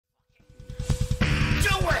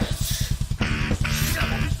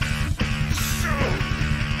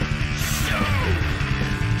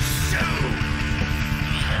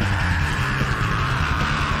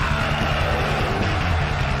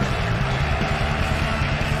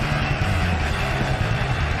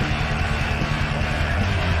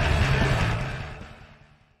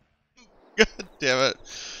damn it.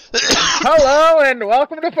 Hello and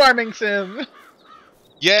welcome to Farming Sim.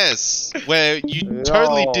 Yes, where you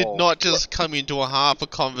totally did not just come into a half a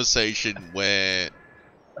conversation where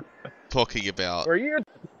talking about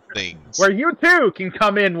things. Where you too can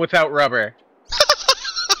come in without rubber.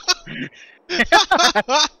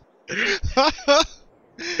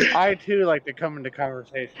 I too like to come into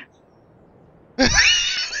conversations.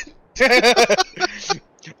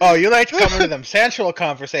 Oh, you like to come into them sensual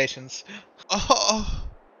conversations. Oh,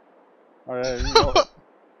 You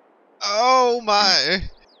oh my.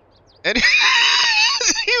 Anyway,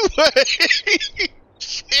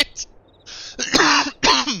 shit.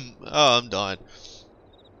 Oh, I'm dying.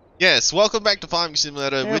 Yes, welcome back to Farming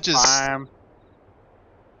Simulator, which is...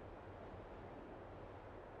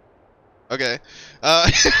 Okay.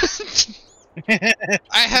 I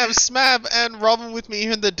have Smab and Robin with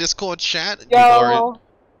me in the Discord chat. Yo!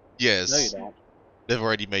 Yes. No, you don't. They've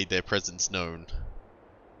already made their presence known.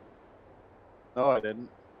 No, I didn't.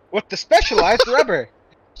 With the specialized rubber.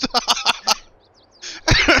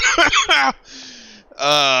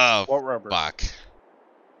 What rubber? Fuck.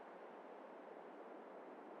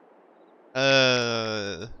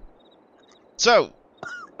 So,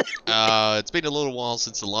 it's been a little while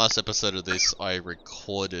since the last episode of this I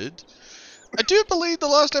recorded. I do believe the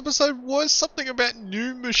last episode was something about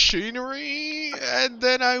new machinery, and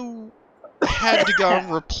then I had to go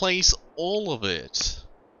and replace all of it.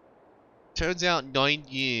 Turns out 9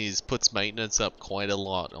 years puts maintenance up quite a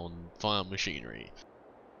lot on farm machinery.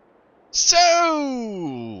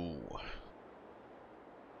 So,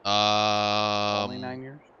 Only 9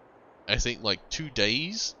 years? I think like 2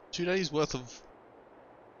 days? 2 days worth of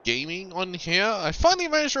gaming on here. I finally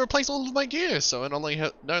managed to replace all of my gear, so I no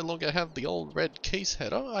longer have the old red case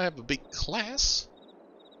header. I have a big class.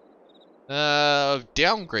 I've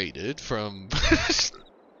downgraded from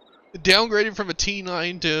downgraded from a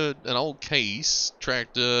T9 to an old case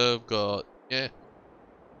tractor. I've got I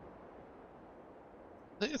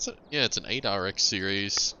think it's an 8RX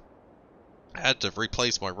series. I had to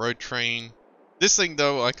replace my road train. This thing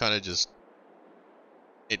though, I kind of just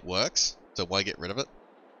it works, so why get rid of it?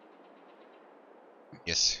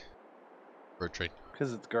 Yes. Road train.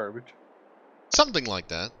 Because it's garbage. Something like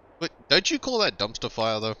that. But don't you call that dumpster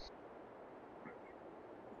fire though?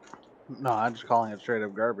 No, I'm just calling it straight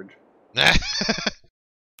up garbage. I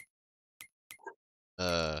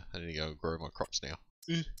need to go grow my crops now.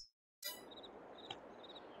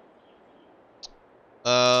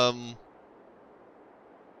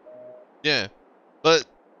 Yeah. But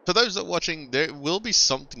for those that are watching, there will be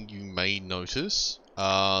something you may notice.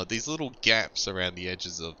 These little gaps around the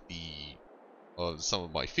edges of some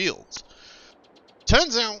of my fields.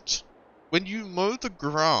 Turns out, when you mow the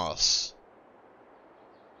grass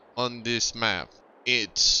on this map,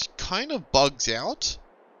 it kind of bugs out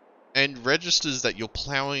and registers that you're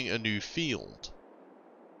plowing a new field.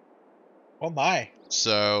 Oh my.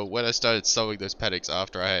 So when I started sowing those paddocks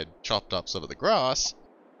after I had chopped up some of the grass,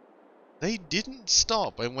 they didn't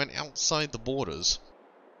stop and went outside the borders.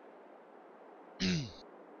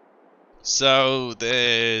 So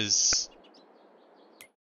there's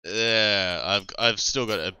I've still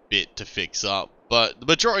got a bit to fix up, but the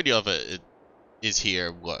majority of it is here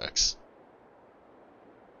and works.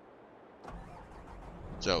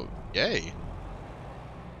 So yay.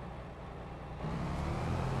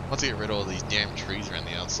 Once I get rid of all these damn trees around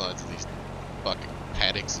the outsides of these fucking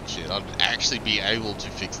paddocks and shit, I'd actually be able to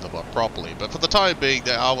fix them up properly. But for the time being,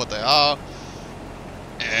 they are what they are.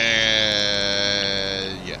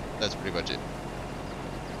 And yeah, that's pretty much it.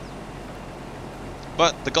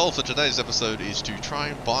 But the goal for today's episode is to try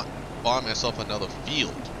and buy myself another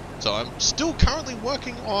field. So I'm still currently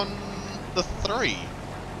working on the 3.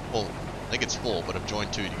 Well, I think it's 4, but I've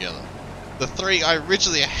joined 2 together. The 3 I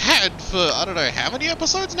originally had for, I don't know how many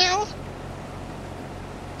episodes now?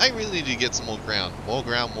 I really need to get some more ground. More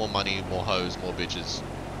ground, more money, more hoes, more bitches,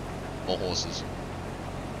 more horses.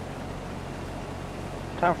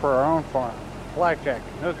 Time for our own farm. Blackjack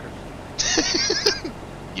and hookers.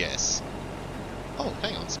 Yes. Oh,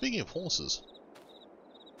 hang on. Speaking of horses.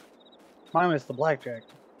 Mine is the blackjack.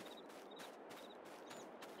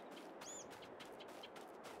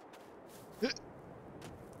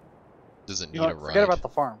 Does it need You know a what? ride? Forget about the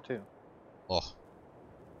farm, too. Oh.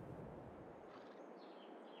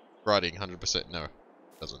 Riding 100% no.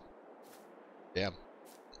 Doesn't. Damn.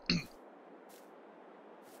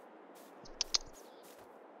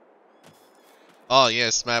 Oh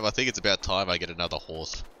yes, Mav, I think it's about time I get another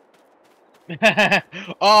horse.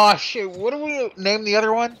 Oh shit, what do we name the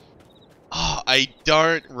other one? Oh, I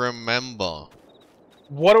don't remember.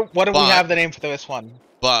 What do we have the name for this one?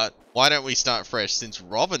 But why don't we start fresh? Since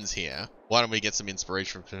Robin's here, why don't we get some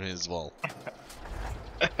inspiration from him as well?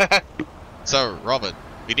 So, Robin,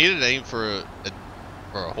 we need a name for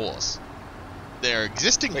a horse. Their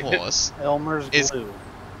existing horse Elmer's is glue.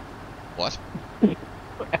 what?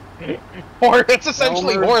 Or it's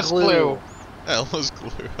essentially Elmer's horse glue. glue. Elmer's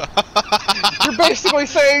glue. You're basically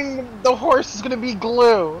saying the horse is gonna be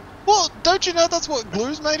glue. Well, don't you know that's what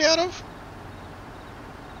glue's made out of?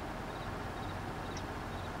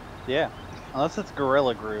 Yeah. Unless it's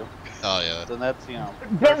Gorilla Glue. Oh yeah. Then that's, you know.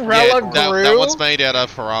 Gorilla Yeah, glue. that one's made out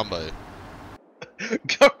of Harambe.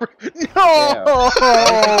 No!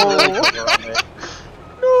 Yeah.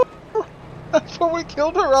 That's what we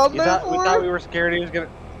killed Harambe We thought for? we were scared he was gonna.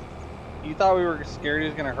 You thought we were scared he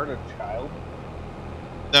was gonna hurt a child?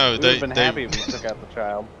 No, We would have been happy if we took out the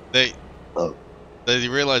child. They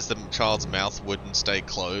realized the child's mouth wouldn't stay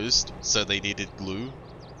closed, so they needed glue.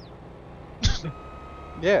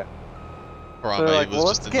 Yeah. Harambe So they're like, was well,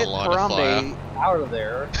 just let's in get the line of fire. Harambe out of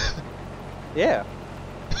there. Yeah.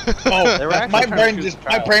 Oh, They were actually my trying to brain shoot just the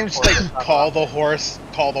my child brain just before like they shot call off.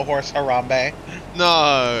 the horse Harambe.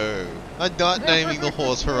 No, I'm not naming the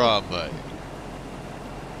horse Harambe.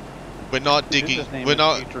 We're not You should digging. just name We're it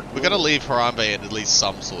not. Future We're gonna Glue. leave Harambe in at least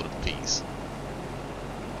some sort of peace.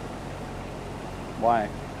 Why?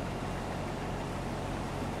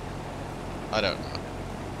 I don't know.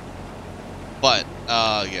 But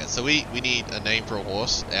yeah. So we need a name for a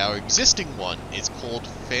horse. Our existing one is called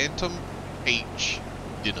Phantom H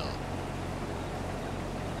Dinner.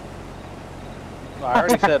 Well, I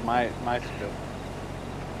already said my skill.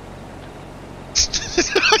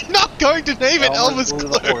 I'm not going to name it Elmer's Elmer's Glue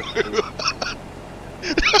the horse Glue.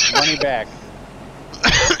 Money back.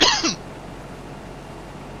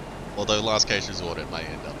 Although last case resort, it may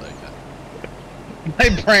end up like that. My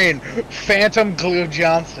brain, Phantom Glue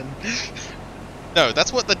Johnson. No,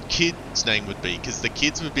 that's what the kid's name would be, because the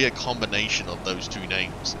kid's would be a combination of those two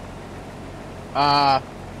names.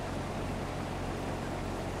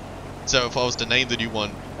 So if I was to name the new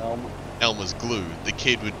one Elmer's Glue, the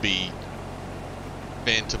kid would be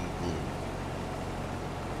Phantom Glue.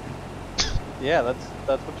 Yeah,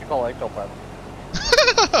 that's what you call ectoplasm.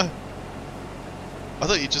 I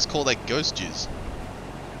thought you just call that ghost jizz.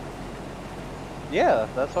 Yeah,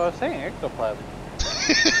 that's what I was saying, ectoplasm.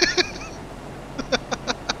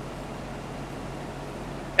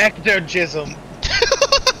 Ectojism.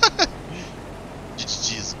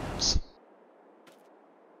 Jizz.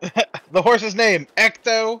 The horse's name,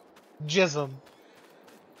 Ectojism.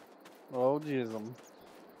 Oh, jism.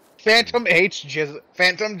 Phantom H Jism.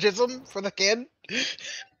 Phantom Jism for the kid?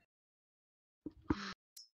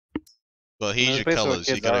 Well, here's your That's basically what colours.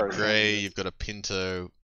 You've kids got a are, grey, essentially. you've got a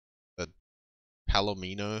pinto, a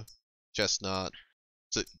palomino, chestnut.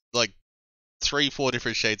 So, like, 3-4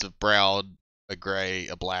 different shades of brown, a grey,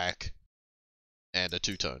 a black, and a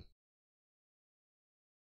two-tone.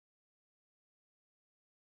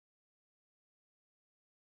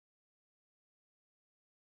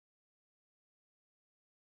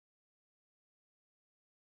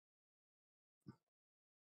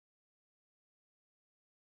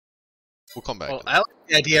 We'll come back Well, to that. I like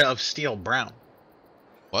the idea of steel brown.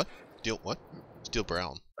 What? What? Steel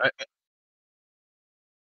brown.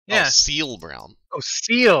 Yeah. Oh, seal brown. Oh,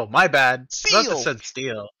 steel. My bad. I thought Seal! it said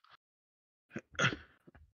steel.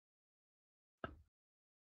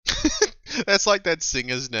 That's like that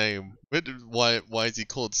singer's name. Why is he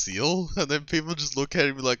called Seal? And then people just look at him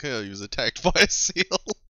and be like, oh, he was attacked by a seal.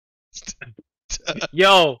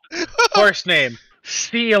 Yo, horse name,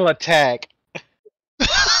 Steel Attack.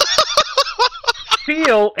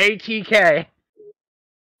 Steel ATK.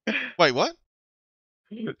 Wait, what?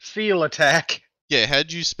 Steel Attack. Yeah,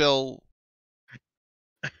 how'd you spell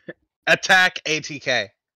Attack ATK.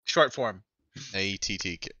 Short form.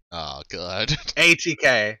 ATTK? Oh, God.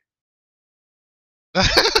 ATK.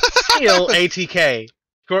 Steel ATK.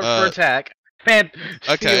 Short for attack. okay.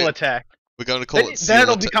 Steel Attack. We're gonna call it Seal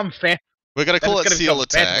That'll Attack. become fan. We're gonna call then it it's gonna Seal become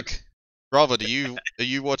Phantom. Attack. Robert, are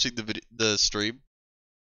you watching the stream?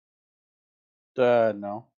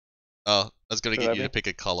 No. Oh, I was gonna Should get I you to be? pick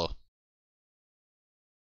a color.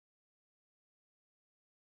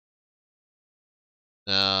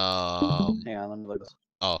 Hang on, let me look this.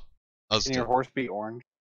 Oh, I was Can your still, horse be orange?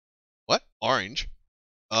 what? Orange?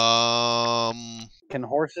 Can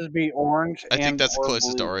horses be orange I think and that's the or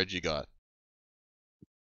closest to blue? orange you got.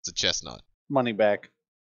 It's a chestnut. Money back.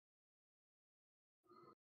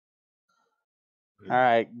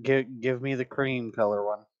 Alright, give me the cream color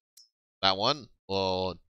one. That one?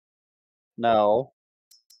 Well, No.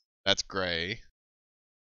 that's gray.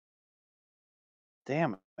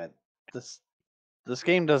 Damn it. This This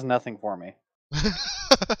game does nothing for me.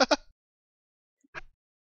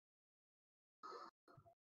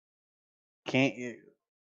 Can't you?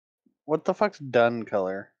 What the fuck's done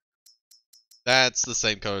color? That's the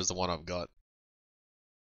same color as the one I've got.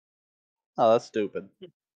 Oh, that's stupid.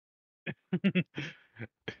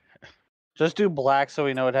 Just do black so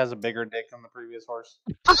we know it has a bigger dick than the previous horse.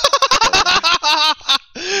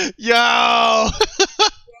 Yo!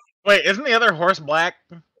 Wait, isn't the other horse black?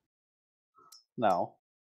 No.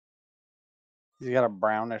 He's got a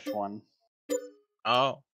brownish one.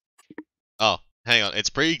 Oh. Oh, hang on. Its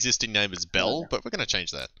pre-existing name is Belle, Okay. but we're gonna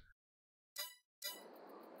change that.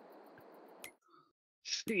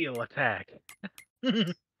 Steel attack.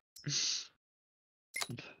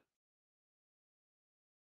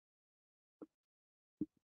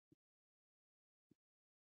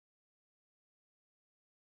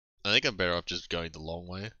 I think I'm better off just going the long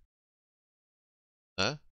way.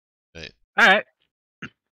 Huh? Wait. Alright,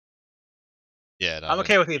 Yeah, no, I'm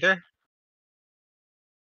okay with either.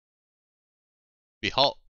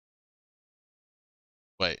 Behold.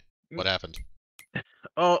 Wait, what happened?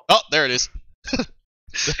 Oh, Oh, there it is.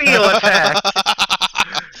 steel attack!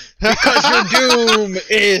 Because your doom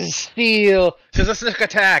is steel! Because a sneak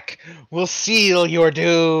attack will seal your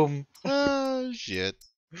doom! Oh, shit.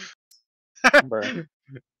 Bruh.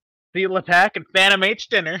 Steel attack and Phantom H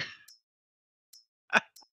dinner.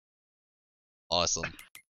 Awesome.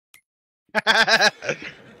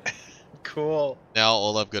 Cool. Now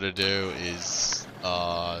all I've got to do is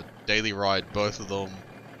daily ride both of them,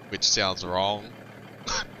 which sounds wrong.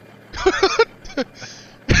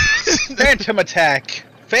 Phantom attack!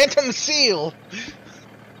 Phantom seal!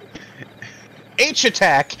 H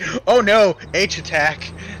attack! Oh no, H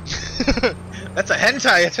attack! That's a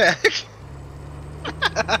hentai attack!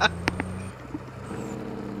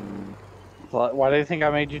 Why do you think I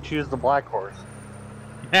made you choose the black horse?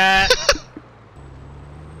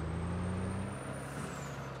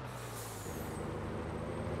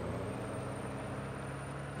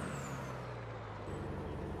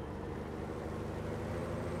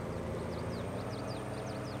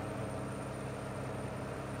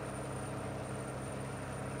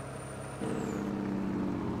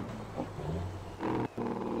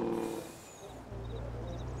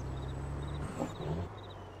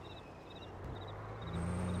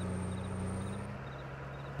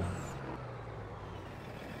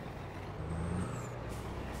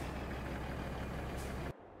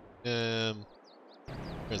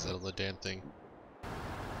 Where's that other damn thing?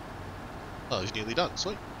 Oh, he's nearly done.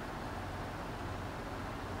 Sweet.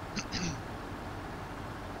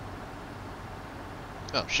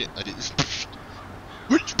 Oh shit! I did.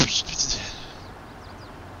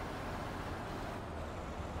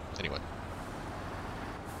 Anyway.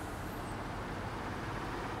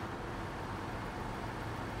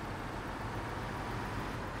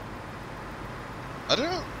 I don't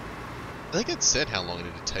know. I think it said how long it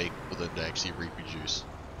would take for them to actually reproduce.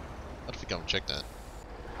 I'd have to go and check that.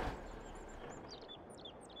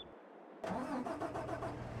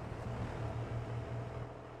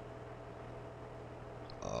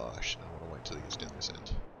 Oh, actually, I want to wait till he gets down this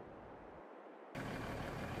end.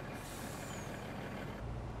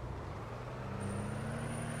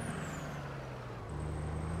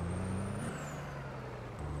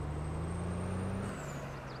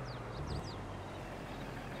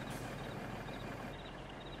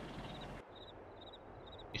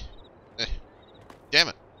 Damn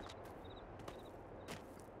it!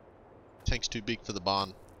 Tank's too big for the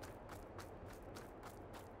barn.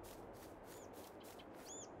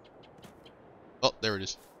 Oh, there it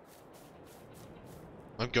is.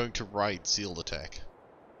 I'm going to ride Sealed Attack.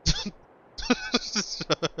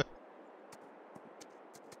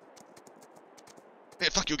 Hey,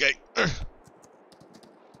 fuck you, gay!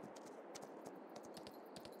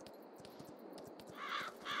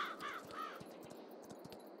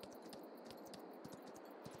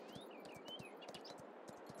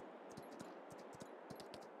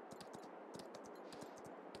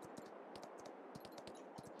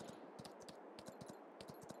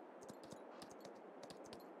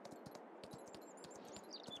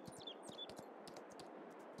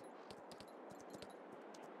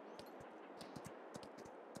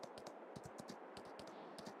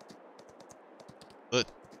 But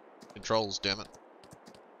controls, damn it.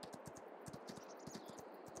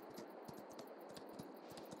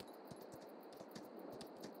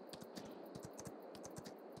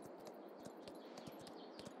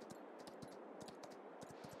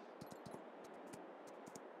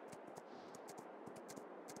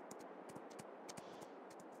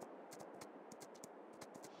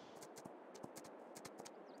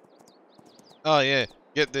 Oh yeah,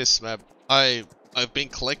 get this, Mab. I've been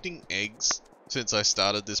collecting eggs since I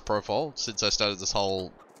started this profile, since I started this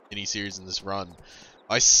whole mini series in this run.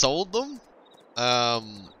 I sold them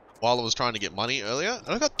while I was trying to get money earlier,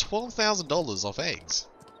 and I got $12,000 off eggs.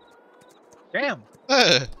 Damn.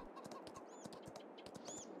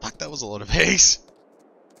 Fuck, that was a lot of eggs.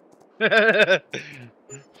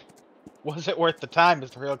 Was it worth the time?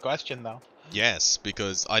 Is the real question, though. Yes,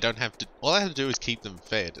 because I don't have to. All I have to do is keep them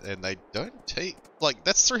fed, and they don't take like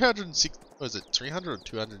that's 360. Was it 300 or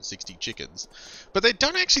 260 chickens? But they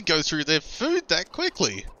don't actually go through their food that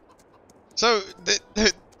quickly. So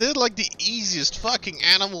they're like the easiest fucking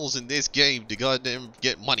animals in this game to goddamn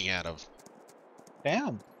get money out of.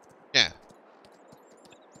 Damn. Yeah.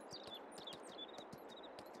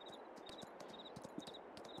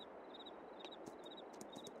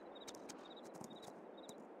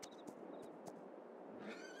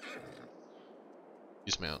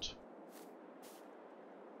 Dismount.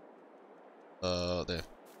 There.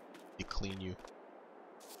 You clean you.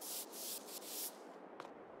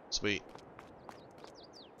 Sweet.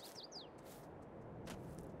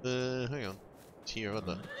 Hang on. It's here, isn't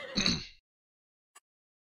it? It's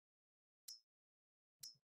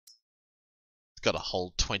got a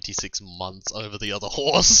whole 26 months over the other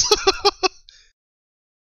horse.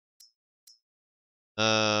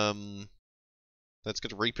 That's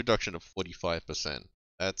got a reproduction of 45%.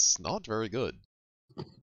 That's not very good.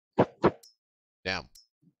 Damn.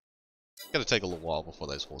 It's gonna take a little while before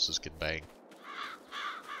those horses can bang.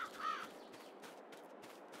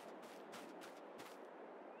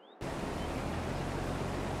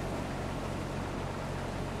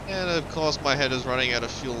 And of course my head is running out of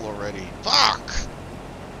fuel already. Fuck!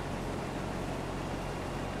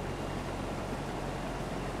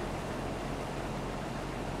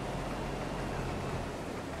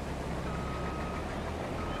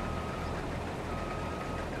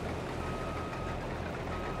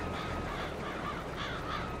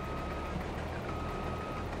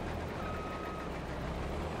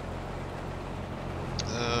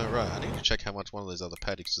 Right, I need to check how much one of those other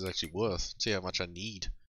paddocks is actually worth. See how much I need.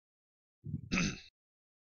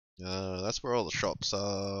 That's where all the shops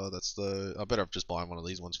are. That's the. I better just buy one of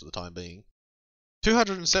these ones for the time being.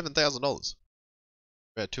 $207,000.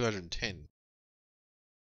 About 210.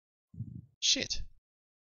 Shit.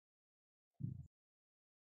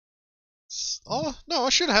 Oh no, I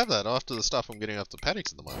should have that after the stuff I'm getting off the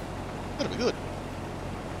paddocks at the moment. That'll be good.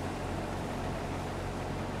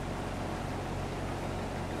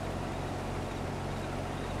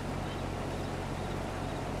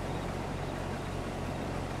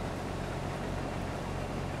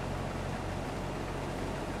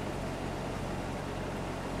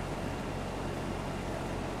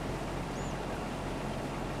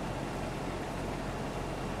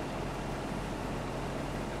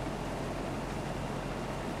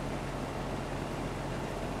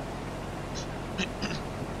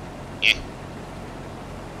 Yeah.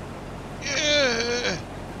 Yeah.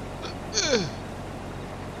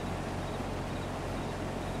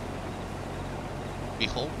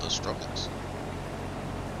 Behold the struggles.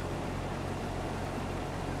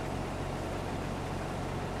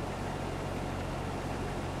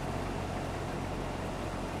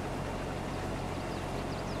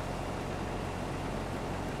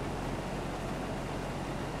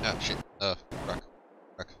 Ah, shit. Fuck.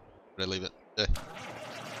 Fuck. Did I leave it? There.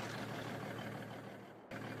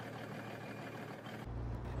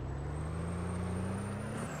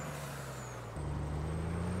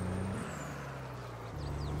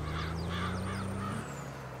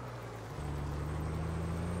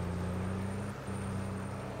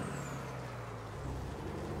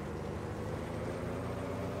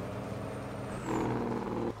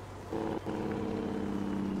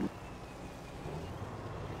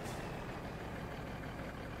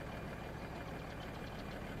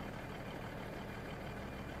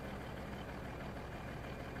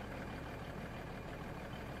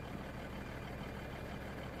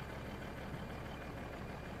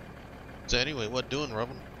 So anyway, what doing,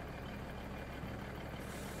 Robin?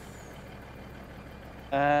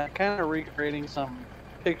 Kind of recreating some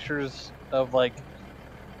pictures of like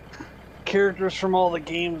characters from all the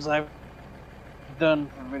games I've done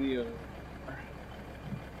for videos.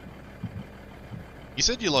 You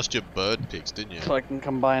said you lost your bird pics, didn't you? So I can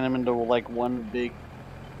combine them into like one big.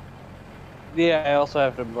 Yeah, I also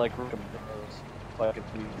have to like look at those so I can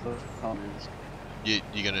use those comments. You're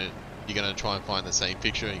gonna try and find the same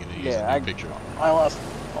picture, or you're gonna use Yeah, a new picture? I lost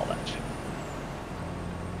all that shit.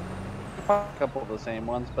 I found a couple of the same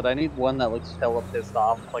ones, but I need one that looks hella pissed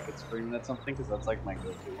off, like it's screaming at something, because that's like my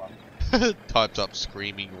go-to one. Typed up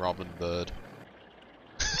screaming Robin Bird.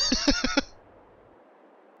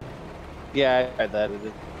 Yeah, I tried that.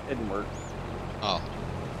 It didn't work. Oh,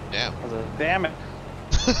 damn. I was like, damn it.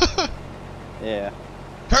 Yeah.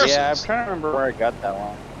 Curses! Yeah, I'm trying to remember where I got that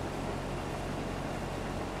one.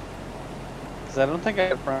 Because I don't think I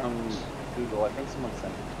got it from Google. I think someone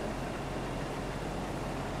sent it to me.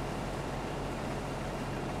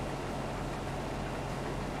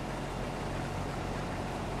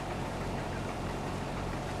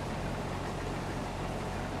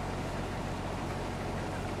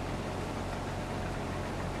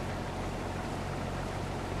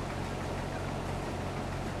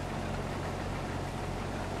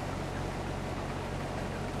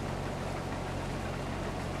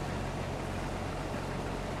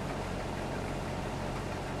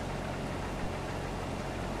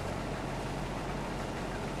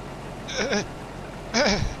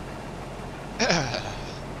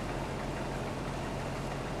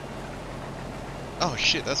 Oh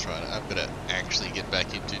shit, that's right. I'm gonna actually get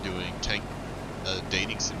back into doing tank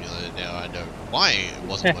dating simulator now. I know why it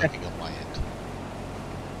wasn't working on my end.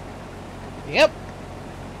 Yep.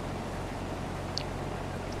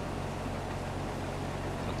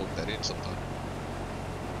 I'll book that in sometime.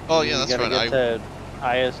 Oh yeah, that's you right. gotta get to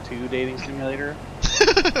IS2 dating simulator.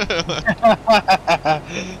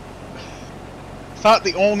 It's not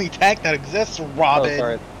the only tank that exists, Robin. Oh,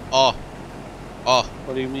 sorry. Oh,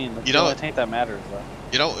 What do you mean? That's You the know only what- tank that matters, though.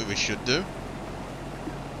 you know what we should do?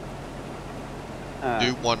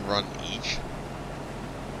 Do one run each.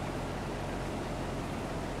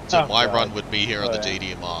 So Oh, my God. run would be here on the Oh,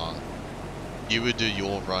 yeah. JDMR. You would do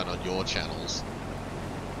your run on your channels.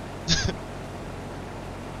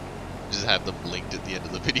 Just have them linked at the end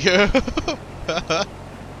of the video.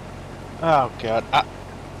 Oh god.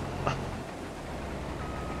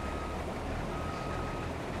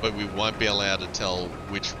 But we won't be allowed to tell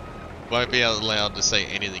which. Won't be allowed to say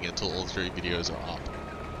anything until all 3 videos are up.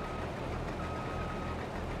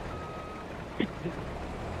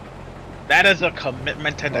 That is a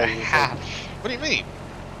commitment and Oh, a you said- half. What do you mean?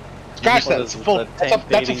 Gosh, What that's is full. the That's tank a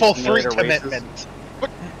dating full 3 simulator races? commitment.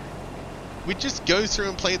 We just go through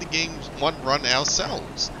and play the games one run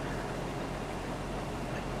ourselves.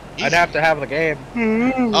 I'd Easy. have to have the game.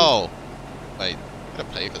 Oh, wait. You gotta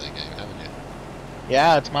pay for that game, haven't you?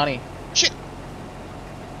 Yeah, it's money. Shit.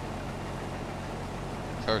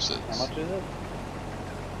 Curses. How much is it?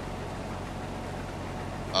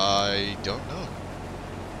 I don't know.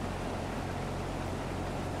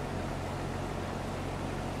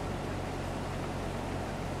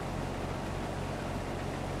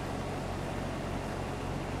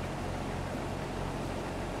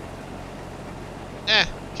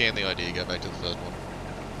 Can the idea go back to the third one?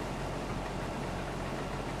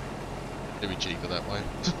 It'd be cheaper that way.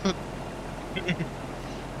 I'm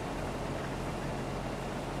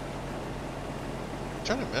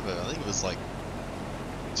trying to remember, I think it was like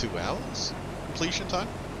 2 hours completion time.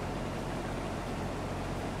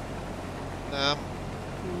 Yeah.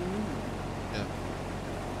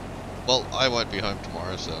 Well, I won't be home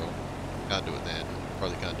tomorrow, so can't do it then.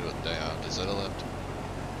 Probably can't do it the day after. Is that a left?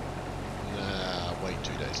 Nah, wait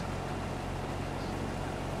 2 days.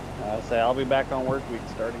 I'll say I'll be back on work week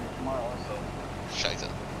starting tomorrow, so. Shite.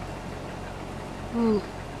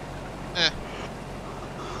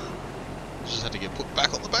 Just had to get put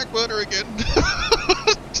back on the back burner again.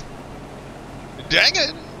 Dang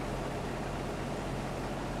it!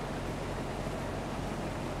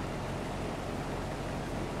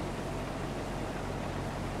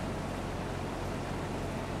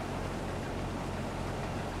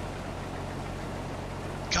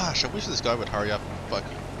 Gosh, I wish this guy would hurry up and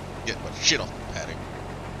fucking get my shit off the padding.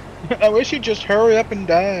 I wish he'd just hurry up and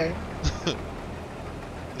die.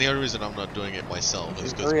 The only reason I'm not doing it myself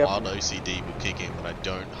is because Hurry up wild OCD will kick in when I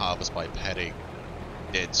don't harvest my padding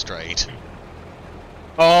dead straight.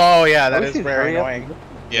 Oh yeah, that I wish is he'd very hurry up annoying. and-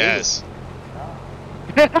 Yes.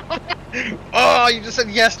 Oh, you just said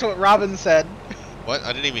yes to what Robin said. What?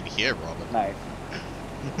 I didn't even hear Robin. Nice.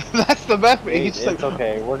 That's the best. Hey, He's it's just like,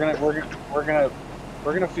 okay. We're gonna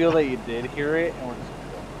feel that you did hear it, and we're just.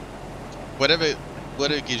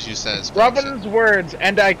 Whatever gives you satisfaction. Robin's words,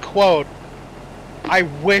 and I quote, "I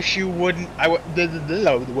wish you wouldn't." I'm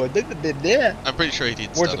pretty sure he did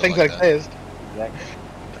Words stutter of things like like that. this. Exactly.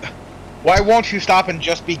 Why won't you stop and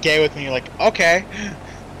just be gay with me? You're like, okay.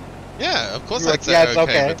 Yeah, of course You're I'd like, say yeah, it's okay,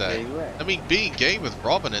 okay. with Yeah, that. you're right. I mean, being gay with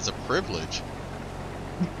Robin is a privilege.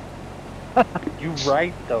 You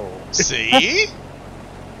right though. See?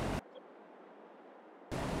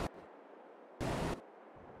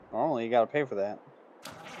 Normally, you gotta pay for that.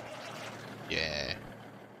 Yeah.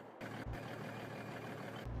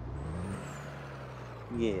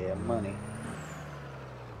 Yeah, money.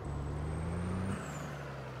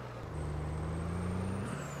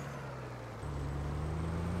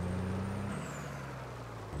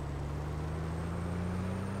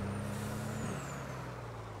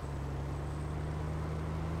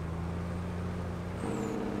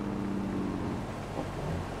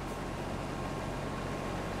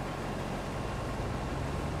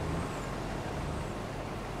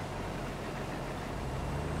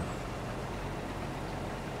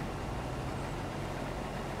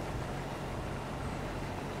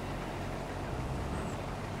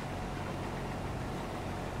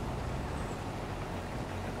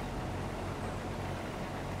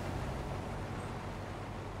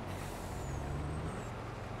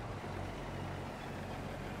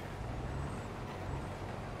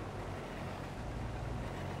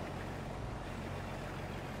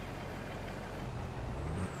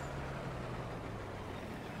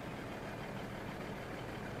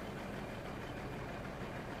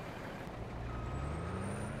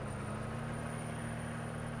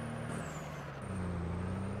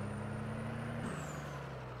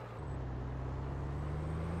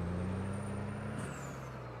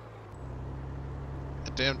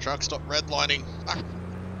 The damn truck stopped redlining. Ah.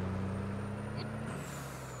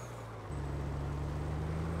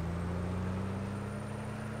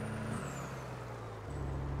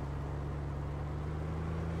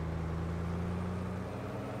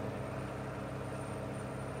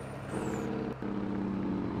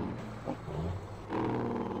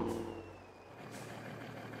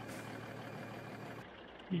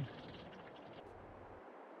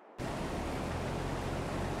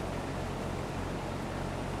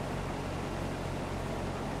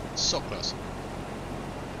 So close.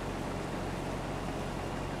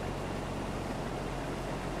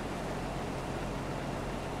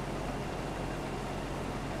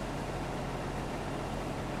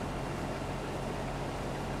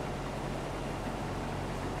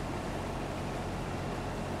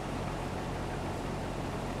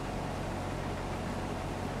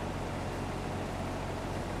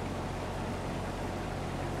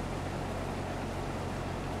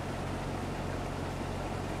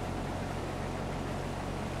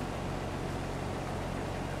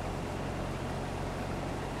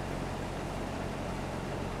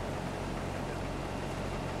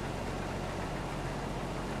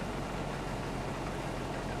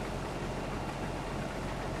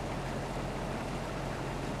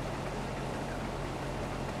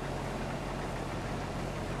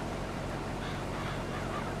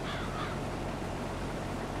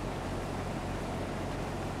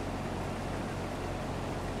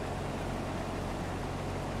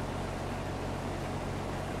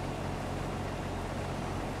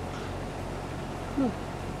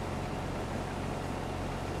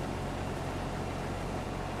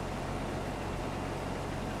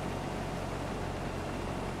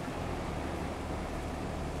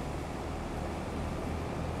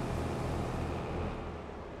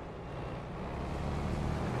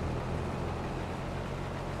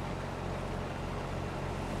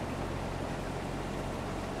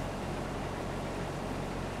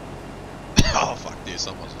 Oh fuck this,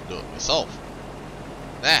 I must do it myself.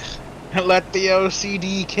 Ah. Let the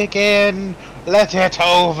OCD kick in. Let it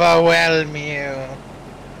overwhelm you.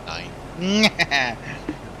 9.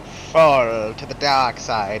 Fall to the dark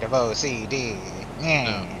side of OCD.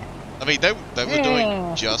 No. I mean, they were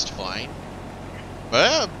doing just fine.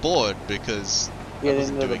 But I'm bored because I Get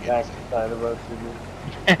wasn't into the doing back anything. side of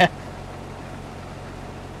OCD.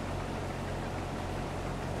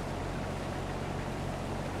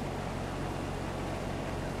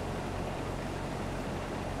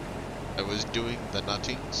 I was doing the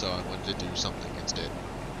nutting, so I wanted to do something instead.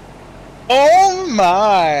 Oh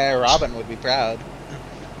my! Robin would be proud.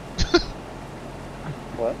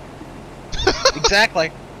 What?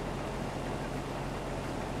 Exactly.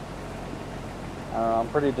 I'm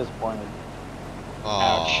pretty disappointed.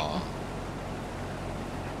 Aww.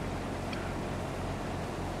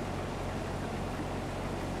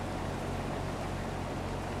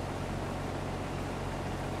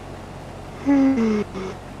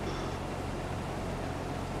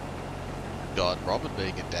 God, Robin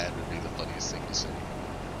being a dad would be the funniest thing to see.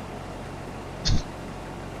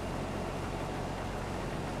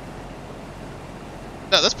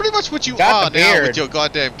 No, that's pretty much what you Got are the now with beard. your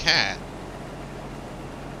goddamn cat.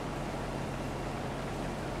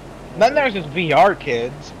 Then there's his VR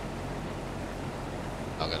kids.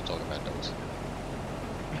 I'm gonna talk about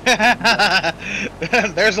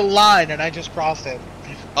those. There's a line, and I just crossed it.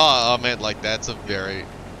 Oh, I meant like that's a very...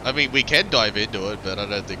 I mean, we can dive into it, but I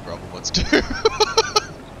don't think Robin wants to.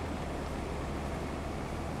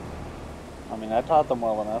 I mean, I taught them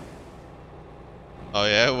well enough. Oh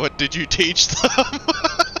yeah, what did you teach them?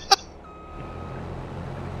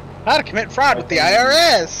 How to commit fraud with the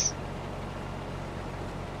IRS.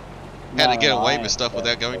 How to No, get no, away I with ain't stuff that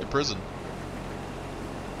without going to big. prison.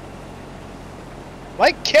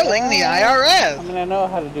 Like killing the I IRS. mean, I know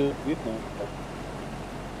how to do a few things. But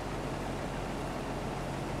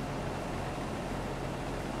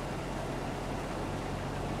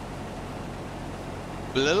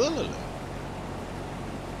Blah, blah, blah, blah.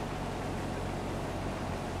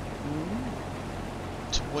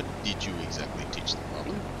 So what did you exactly teach them,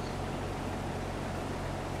 Robin?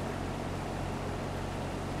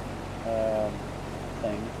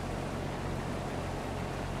 thing.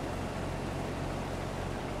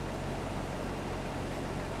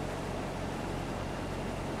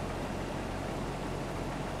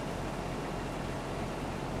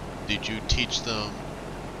 Did you teach them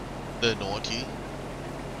the naughty?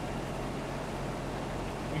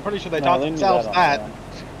 I'm pretty sure they No, taught they knew themselves on that. their own.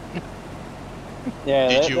 Yeah,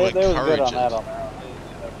 Did they, you they was good encourage on that it? on their own. They didn't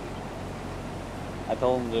do that. I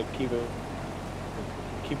told them to keep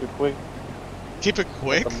it quick. Keep it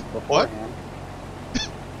quick? with them What? beforehand.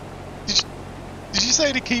 Did you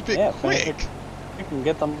say to keep it Yeah, finish quick? You can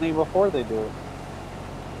get the money before they do it.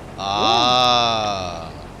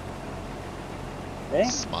 Ah, Hey,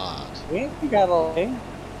 smart. you gotta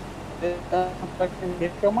fucking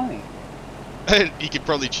get your money. You could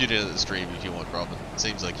probably tune in at the stream if you want, Robin.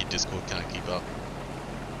 Seems like your Discord can't keep up.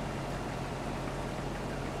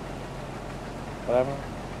 Whatever.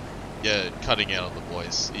 Yeah, cutting out on the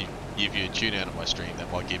voice. If you tune out of my stream,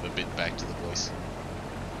 that might give a bit back to the voice.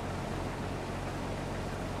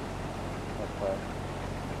 That's right.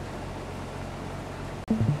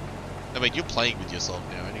 I mean, you're playing with yourself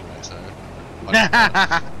now anyway, so...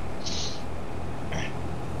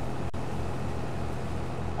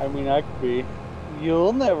 I mean, I could be.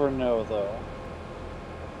 You'll never know, though.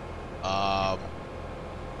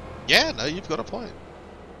 Yeah, no, you've got a point.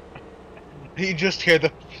 You just hear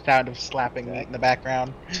the sound of slapping meat in the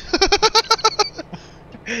background.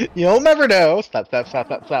 You'll never know. Slap, slap, slap,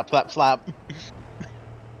 slap, slap, slap, slap.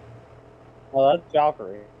 Well, that's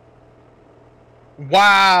Valkyrie.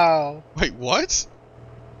 Wow. Wait, what?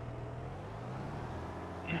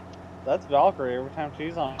 That's Valkyrie every time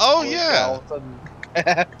she's on. Oh, Twitch, yeah. All of a sudden,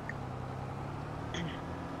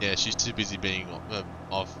 Yeah, she's too busy being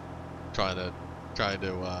off, trying to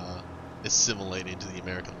assimilate into the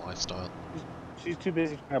American lifestyle. she's too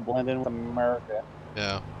busy trying to blend in with America.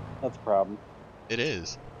 Yeah, That's a problem. it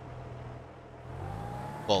is.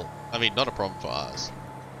 Well, I mean, not a problem for us.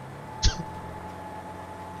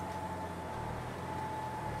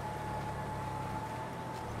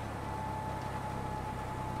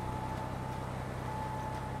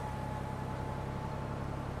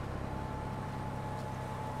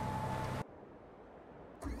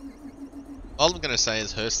 All I'm gonna say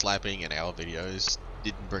is her slapping in our videos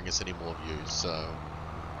didn't bring us any more views, so...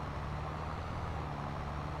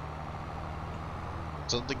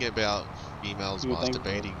 Something about females You think-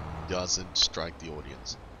 masturbating doesn't strike the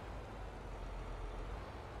audience.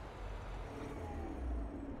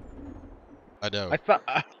 I know. I thought.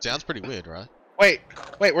 Sounds pretty weird, right? Wait,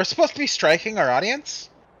 we're supposed to be striking our audience?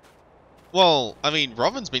 Well, I mean,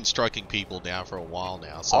 Robin's been striking people now for a while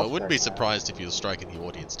now, so I I'll wouldn't be strike surprised if he was striking the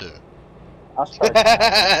audience too. I'll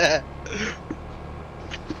start.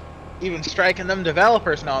 Even striking them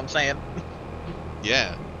developers know what I'm saying.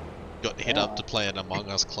 Yeah. Got hit Yeah. up to play an Among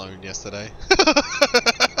Us clone yesterday.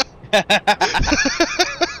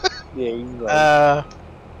 Yeah, he's like,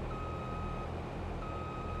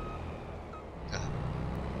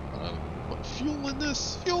 Put fuel in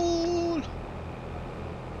this! Fuel!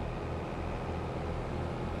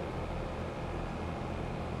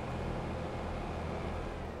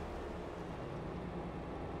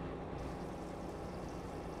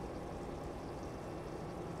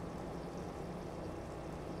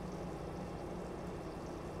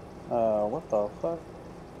 what the fuck?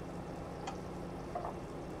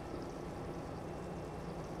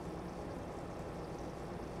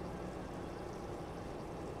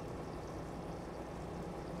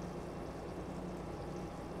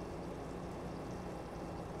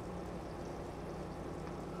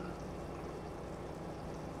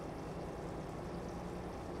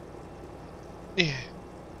 Yeah.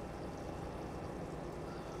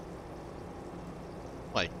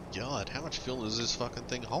 My god, how much fuel does this fucking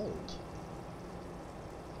thing hold?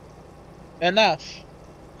 Enough.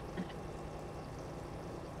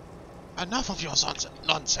 Enough of your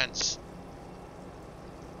nonsense!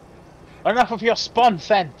 Enough of your spawn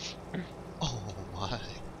sense. Oh my.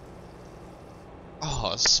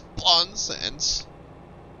 Oh, spawn. Sponsors.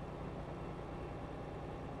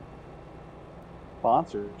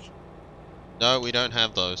 Sponsors. No, we don't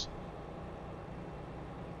have those.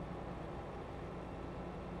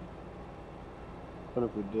 What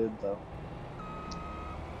if we did, though?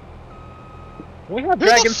 We have the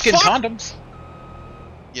dragon skin fuck? condoms.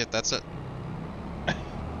 Yeah, that's it.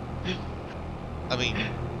 I mean,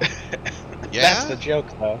 yeah, That's the joke,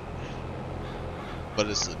 though. but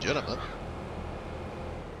it's legitimate.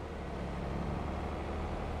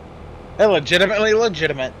 Illegitimately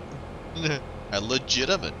legitimate. A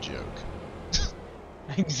legitimate joke.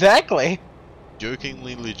 Exactly.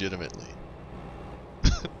 Jokingly legitimately.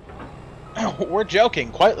 We're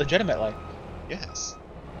joking, quite legitimately. Yes.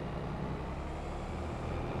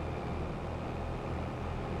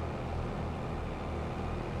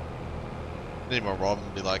 Then my Robin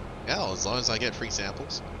would be like, yeah, as long as I get free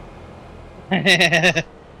samples.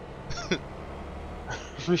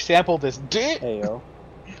 Resample this dick. Heyo.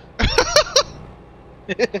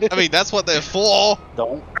 I mean, that's what they're for.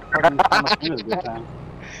 Don't fucking promise me a good time.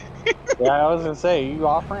 Yeah, I was gonna say, you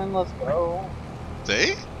offering? Let's go.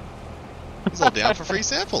 See? He's all down for free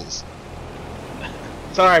samples.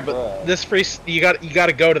 Sorry, but Bruh. this free you got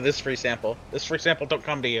to go to this free sample. This free sample don't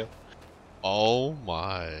come to you. Oh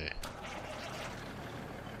my.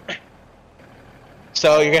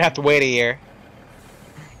 So you're gonna have to wait a year.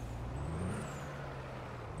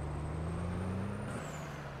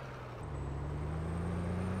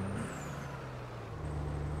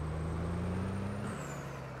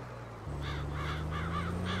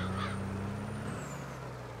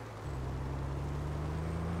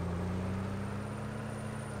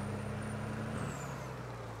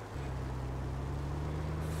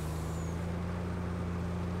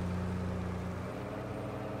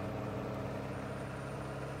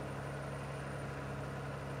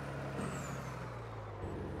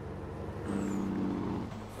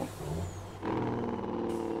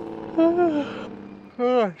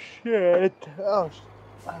 Oh shit! Oh.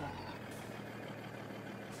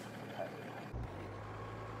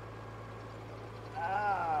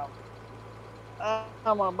 Ah,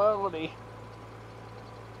 my mobility.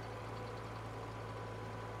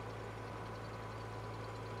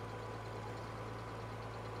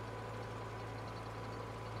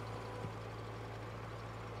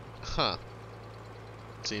 Huh.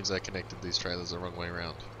 Seems I connected these trailers the wrong way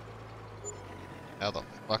around. How the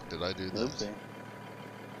fuck did I do that? Oopsie.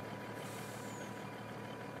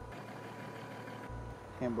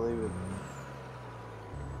 Can't believe it.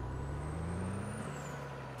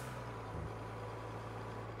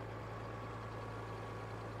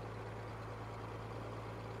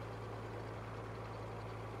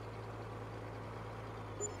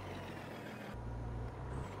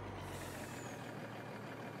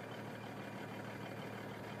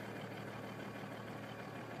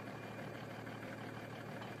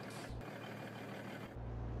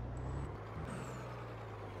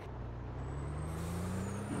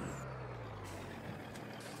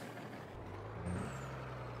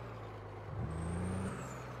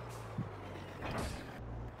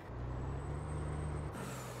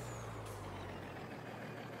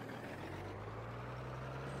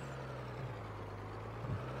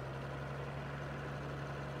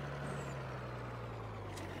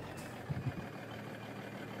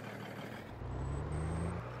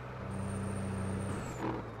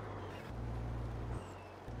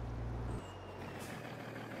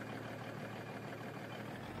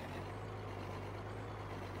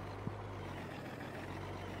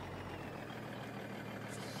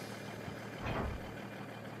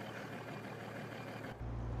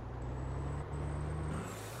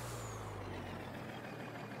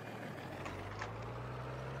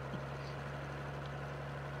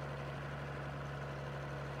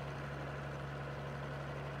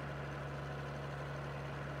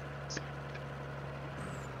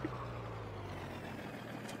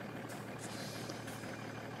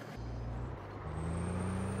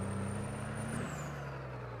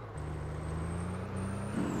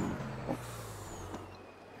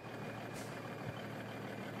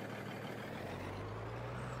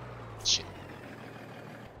 Shit.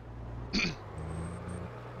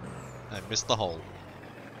 I missed the hole.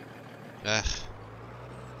 Ugh.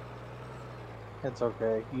 It's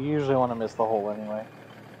okay. You usually want to miss the hole anyway.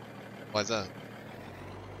 Why's that?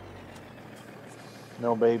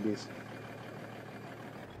 No babies.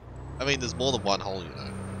 I mean, there's more than one hole, you know.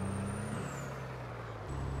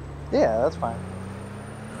 Yeah, that's fine.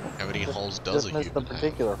 How many Just- holes does just a miss the human have?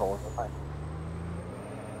 particular hole. You're fine.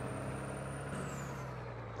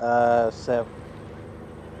 7.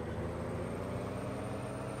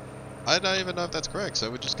 I don't even know if that's correct, so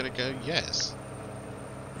we're just gonna go yes.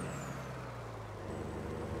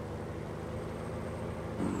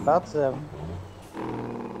 About 7.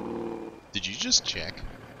 Did you just check?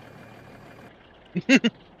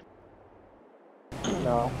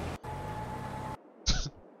 No.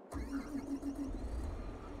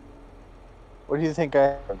 What do you think?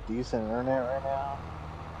 I have decent internet right now?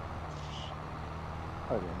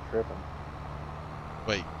 I've been tripping.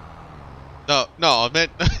 Wait. No, I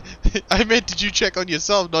meant, I meant, did you check on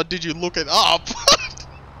yourself? Not did you look it up?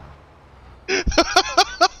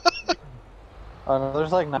 Oh no,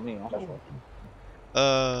 there's like not me.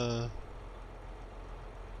 uh.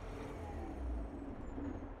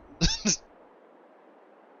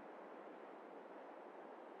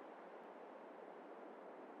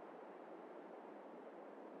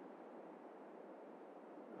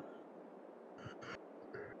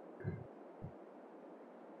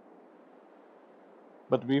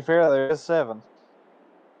 But to be fair, there is 7.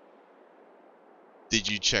 Did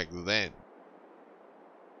you check then?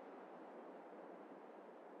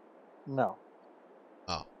 No.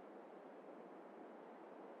 Oh.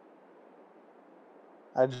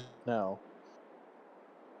 I just know.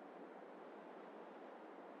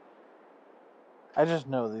 I just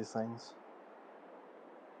know these things.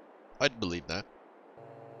 I'd believe that.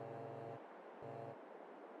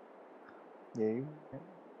 Yeah. You...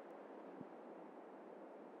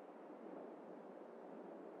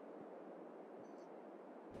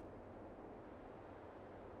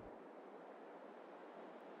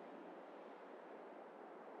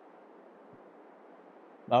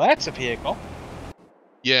 Now that's a vehicle.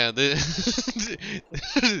 Yeah, this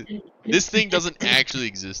thing doesn't actually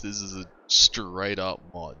exist. This is a straight up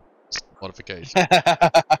modification.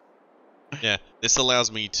 Yeah, this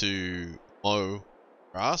allows me to mow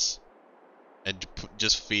grass and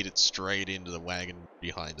just feed it straight into the wagon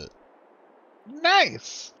behind it.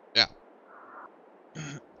 Nice. Yeah.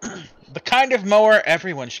 The kind of mower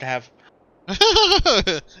everyone should have.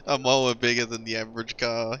 A mower bigger than the average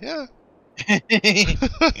car. Yeah.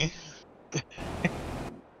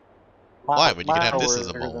 Why? When you can have this as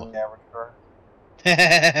a mower.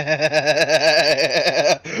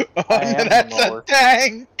 Oh, that's a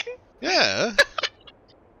tank. Yeah.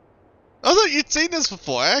 I thought you'd seen this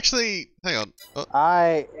before. I actually, hang on. Oh.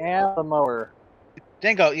 I am the mower.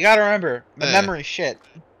 Dingo, you gotta remember the Yeah. memory shit.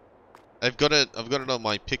 I've got it on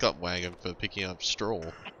my pickup wagon for picking up straw.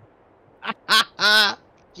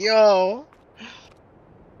 Yo.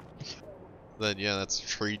 Then yeah, that's a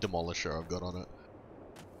tree demolisher I've got on it.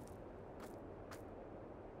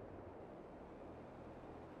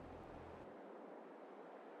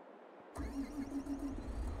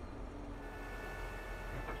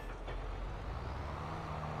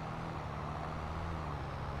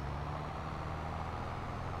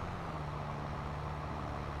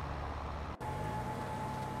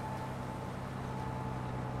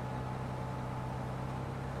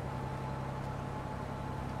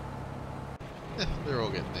 They're all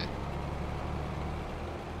getting there.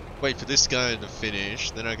 Wait for this guy to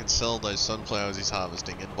finish, then I can sell those sunflowers he's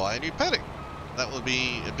harvesting and buy a new paddock. That will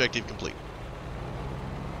be objective complete.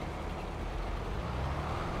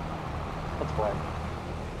 That's whack.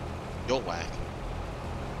 You're whack.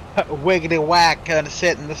 Wiggity whack, gonna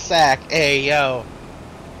sit in the sack. Hey yo.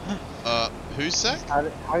 Who's sack? How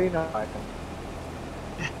do you know I can?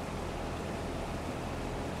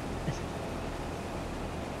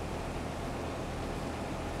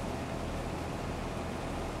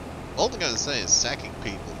 All I'm gonna say is sacking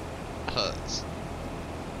people hurts.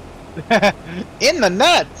 In the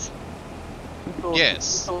nuts.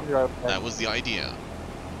 Yes, that was the idea.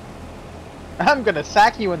 I'm gonna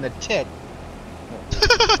sack you in the tit.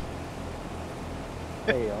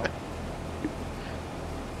 Hey yo.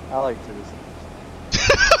 I like to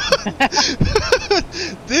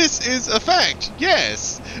This is a fact,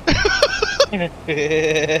 yes! I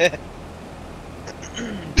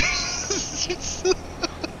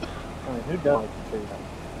mean, who doesn't like to do that?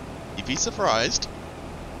 You'd be surprised.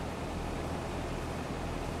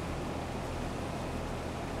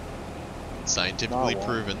 Scientifically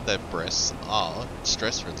proven that breasts are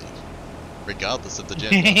stress relief, regardless of the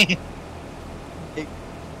gender.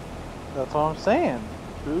 That's what I'm saying.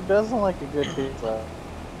 Who doesn't like a good pizza?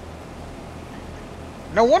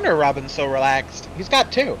 No wonder Robin's so relaxed. He's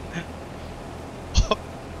got 2.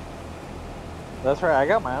 That's right, I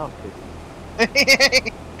got my own pizza.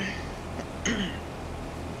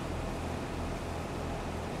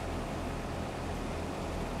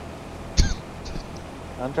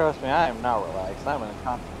 And trust me, I am not relaxed. I'm in a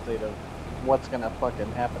constant state of what's gonna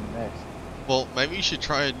fucking happen next. Well, maybe you should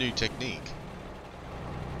try a new technique.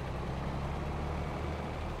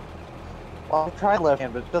 Well, I tried left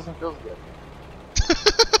hand, but it doesn't feel good.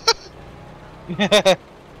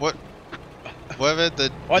 What? Whatever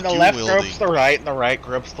the When the dual left wielding. gropes the right and the right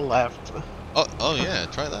gropes the left. Oh yeah,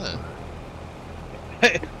 try that.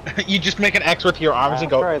 You just make an X with your arms and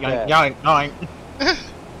go tried yoink, that. yoink, yoink.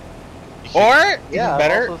 Or Yeah, even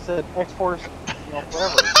better, I also said X-Force,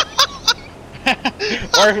 forever.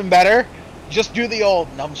 or even better, just do the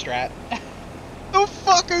old numb strat. Oh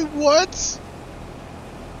fucking what?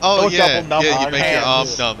 Oh Go yeah, double numb yeah. You on make your hands. arm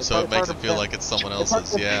numb, It's so hard- it makes it's it hard feel to like it's someone it's hard-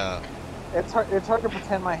 else's. Yeah. It's hard to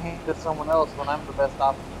pretend my hand is someone else when I'm the best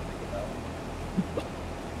option to think about.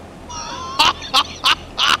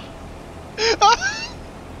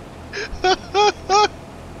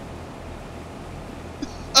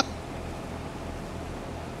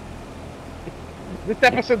 This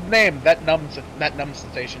episode's name, that numb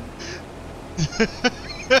sensation.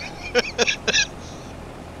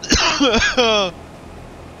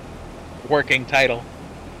 Working title.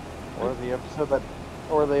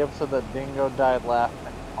 Or the episode that Dingo died laughing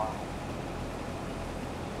at the farm.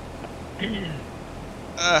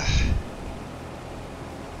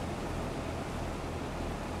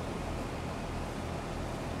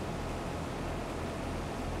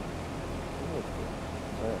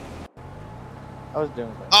 I was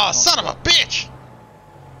doing that. Oh, son of a bitch!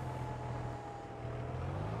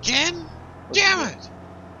 Again? Damn it!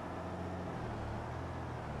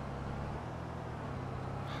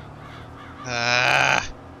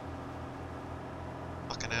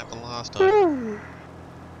 Fucking happened last time.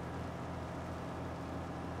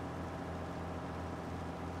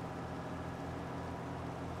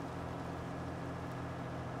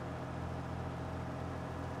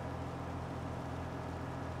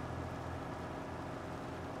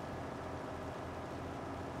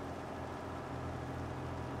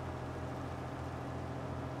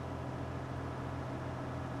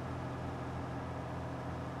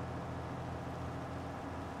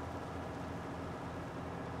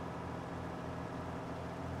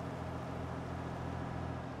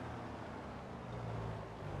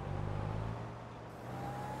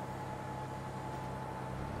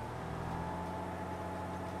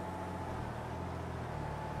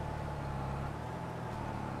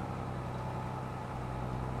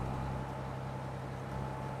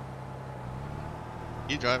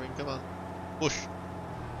 Keep driving, come on. Push.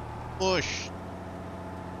 Push.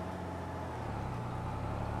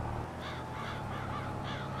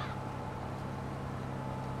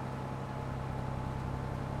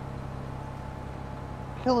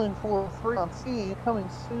 Killing 4-3 on C coming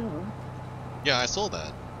soon. Yeah, I saw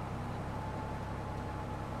that.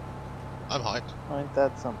 I'm hyped. Ain't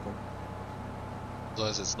that something? As long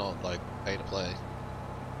as it's not like pay to play.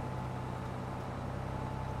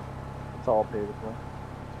 It's all pay to play.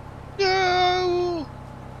 No!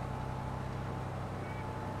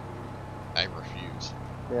 I refuse.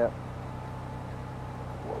 Yeah.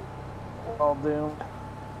 We're all doomed.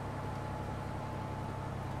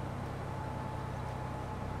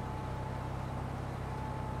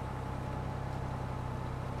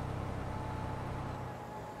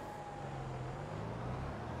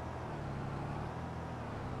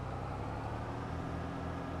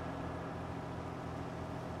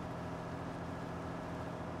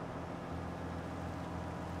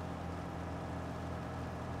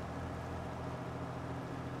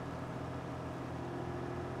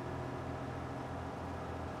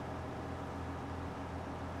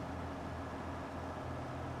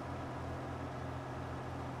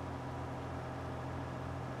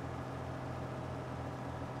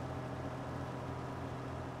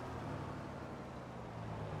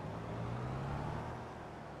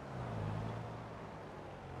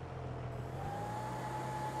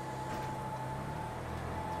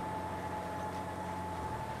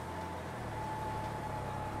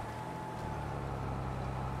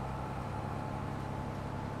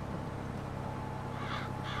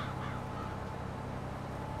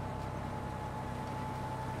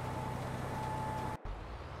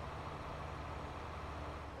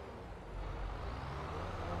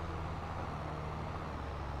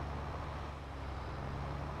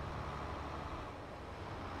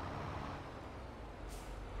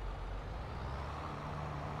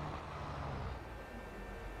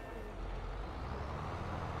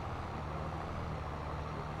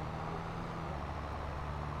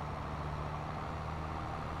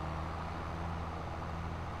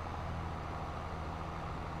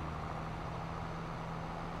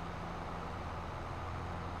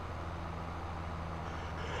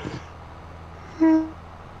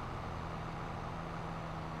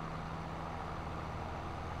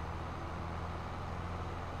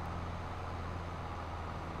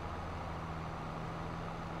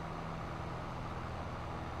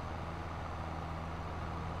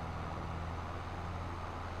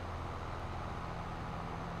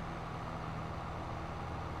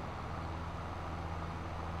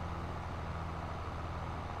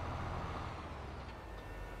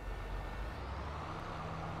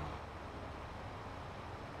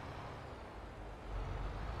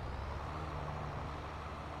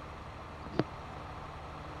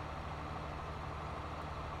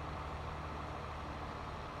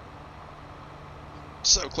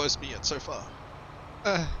 So close to me yet so far.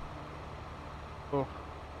 Oh.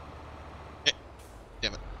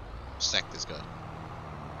 Damn it. Sack this guy.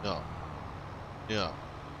 No. No.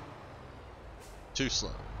 Too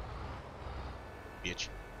slow. Bitch.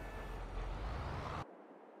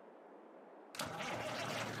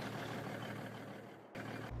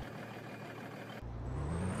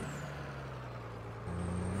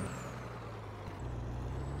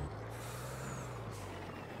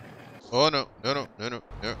 Oh no, no, no, no, no,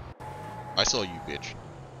 no. I saw you, bitch.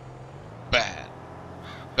 Bad.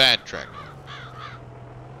 Bad track.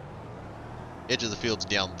 Edge of the field's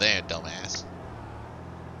down there, dumbass.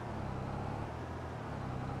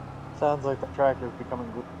 Sounds like the tractor's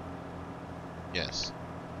becoming good. Yes.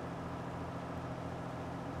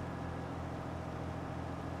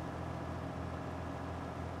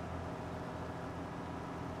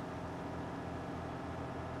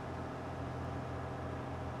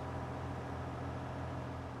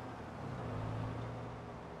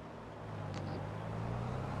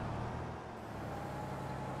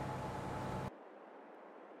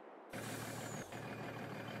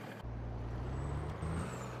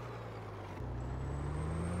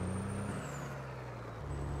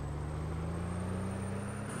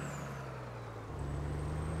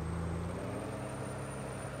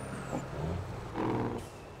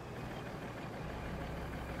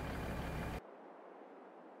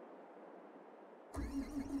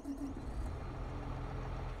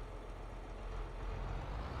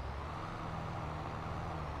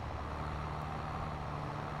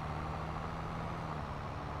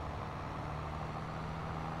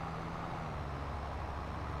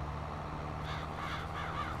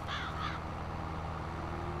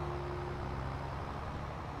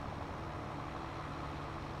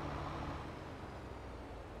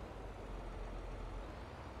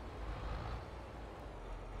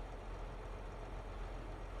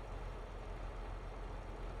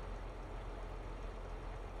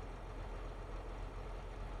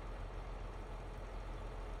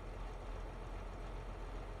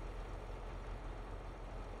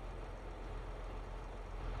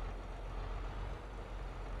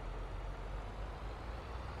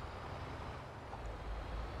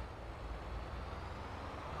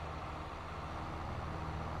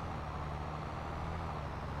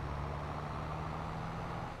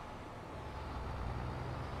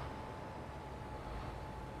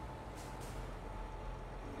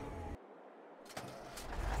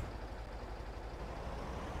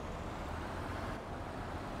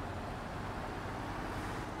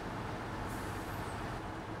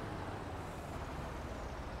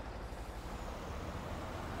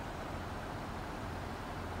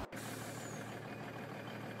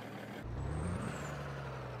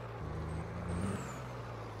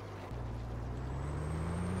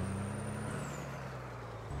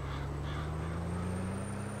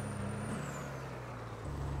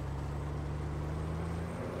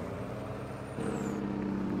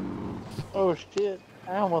 Oh shit!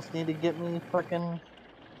 I almost need to get me fucking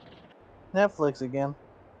Netflix again.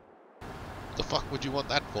 The fuck would you want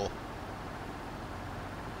that for?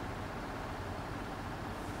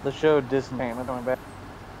 The show Disenchantment coming back.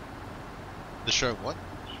 The show what?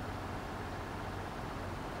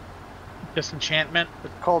 Disenchantment.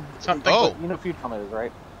 It's called Something. Oh. You know what Futurama is,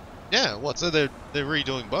 right? Yeah, what? So they're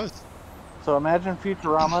redoing both. So imagine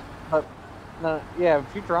Futurama, but no, yeah,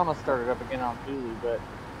 Futurama started up again on Hulu, but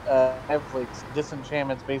Netflix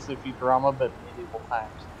Disenchantment's basically Futurama, but medieval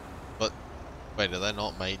times. But wait, are they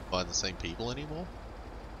not made by the same people anymore?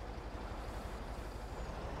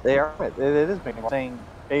 They are. It is making saying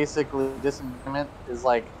basically Disenchantment is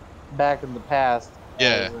like back in the past,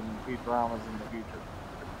 Yeah. as in Futurama's in the future.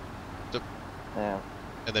 The- Yeah.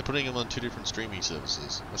 And they're putting them on 2 different streaming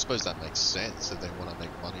services. I suppose that makes sense if they want to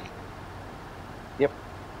make money. Yep.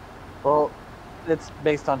 Well, it's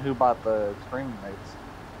based on who bought the streaming rights.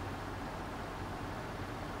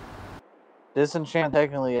 Disenchant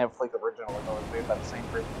technically Netflix original was made by the same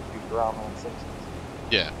person as Futurama and Simpsons.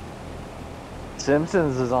 Yeah.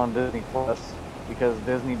 Simpsons is on Disney Plus because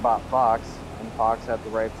Disney bought Fox, and Fox had the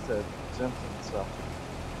rights to Simpsons. So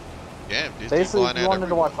Damn, Disney basically, buying if you out wanted to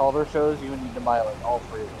everyone. watch all their shows, you would need to buy like all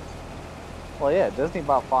 3 of those. Well, yeah, Disney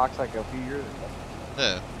bought Fox like a few years ago.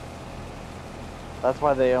 Yeah. That's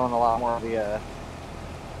why they own a lot more of the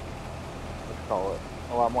what you call it,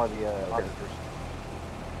 a lot more of the characters.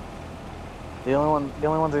 The only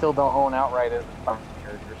ones they still don't own outright is the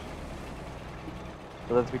characters.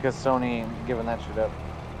 So that's because Sony ain't giving that shit up.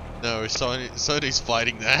 No, Sony's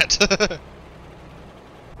fighting that.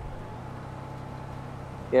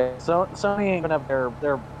 Yeah, so Sony ain't gonna have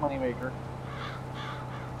their moneymaker.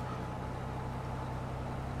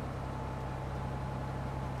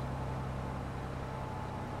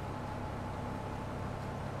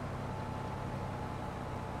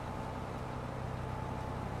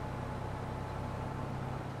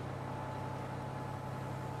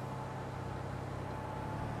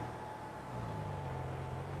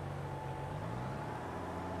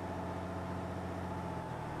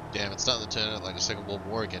 Damn, it's starting to turn out like the Second World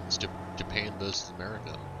War again. It's Japan versus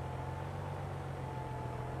America.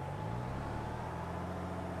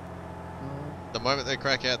 The moment they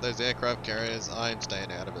crack out those aircraft carriers, I'm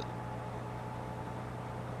staying out of it.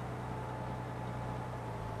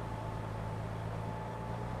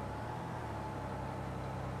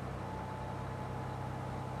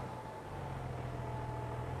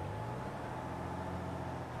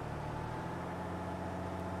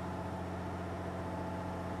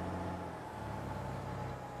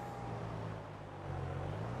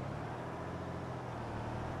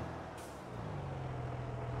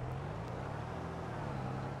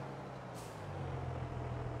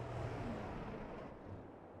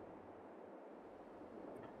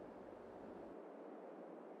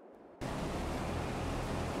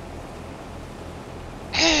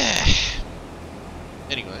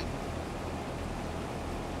 Anyway.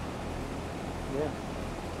 Yeah.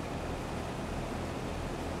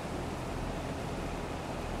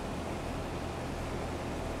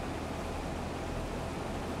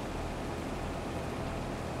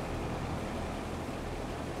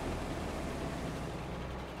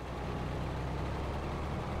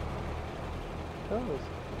 That was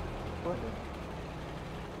splendid.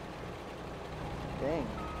 Dang.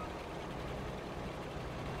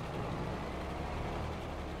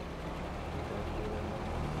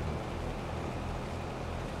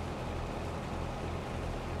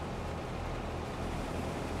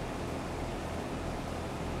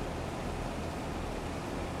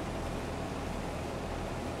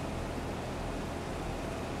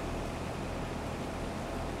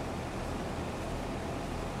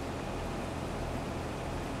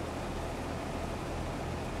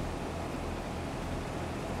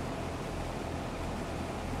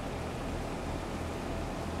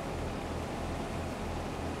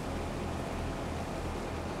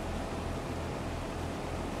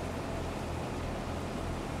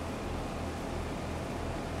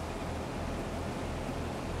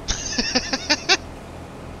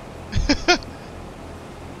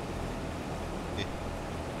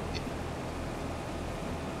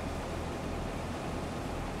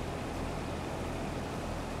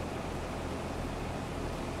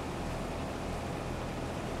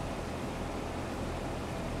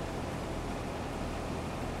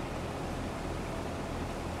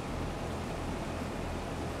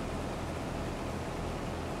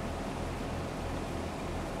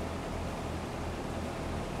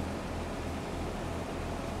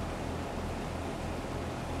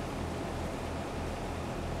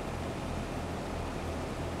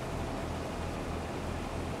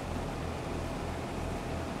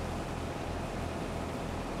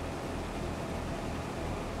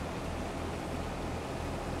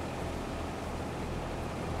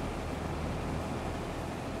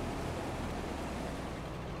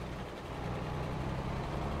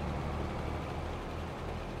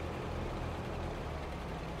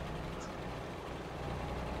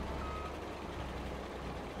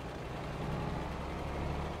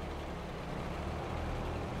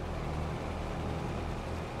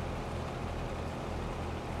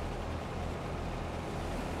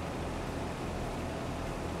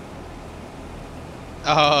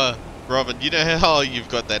 Robin, you know how you've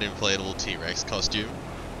got that inflatable T-Rex costume?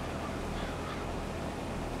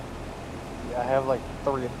 Yeah, I have like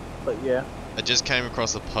 3, but yeah. I just came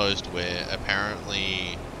across a post where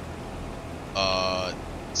apparently,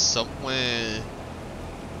 somewhere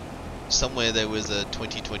there was a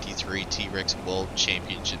 2023 T-Rex World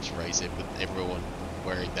Championships race with everyone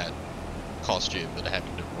wearing that costume that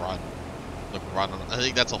having to run on. I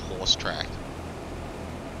think that's a horse track.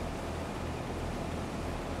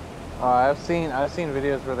 I've seen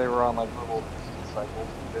videos where they were on like little cycles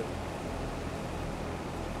and shit.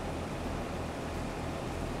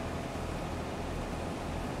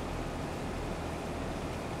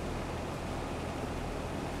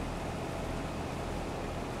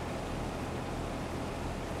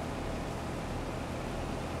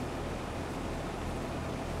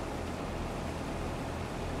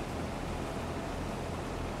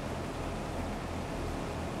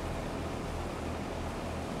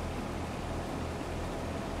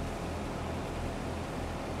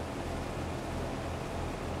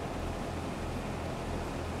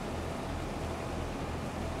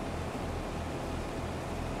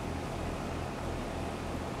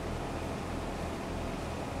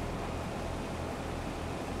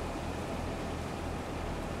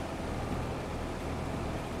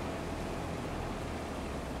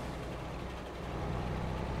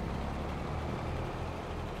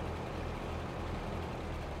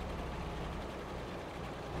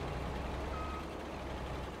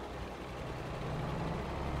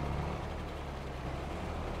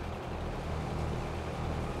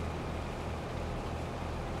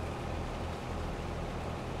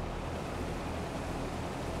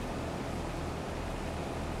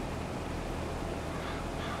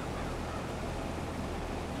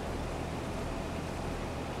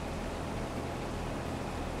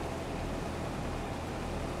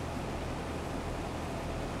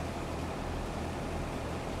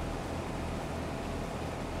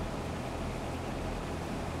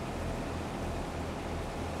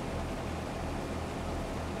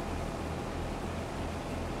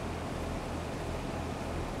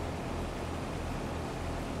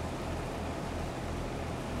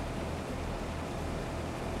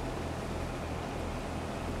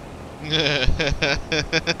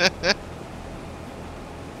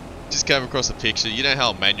 Just came across a picture. You know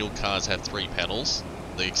how manual cars have 3 pedals?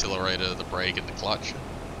 The accelerator, the brake, and the clutch?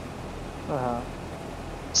 Uh-huh.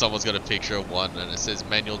 Someone's got a picture of one and it says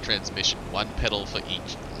manual transmission, 1 pedal for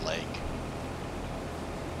each leg.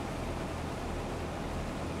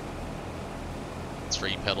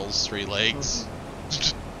 Three pedals, 3 legs.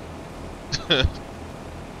 If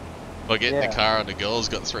I get in the car and the girl's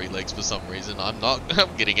got 3 legs for some reason, I'm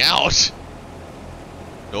getting out.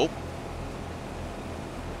 Nope.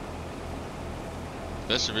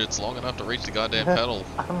 Especially if it's long enough to reach the goddamn pedal.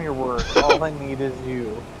 I'm your work. All I need is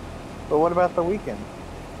you. But what about the weekend?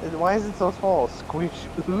 Why is it so small? Squish,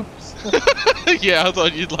 oops. Yeah, I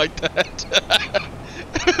thought you'd like that.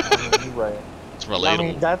 You're right. It's relatable. I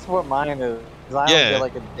mean, that's what mine is. 'Cause I only get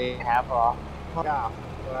like a day and a half off. Yeah.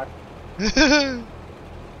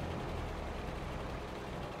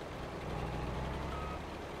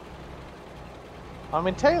 I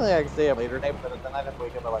mean, technically I could stay up later today, but then I'd have to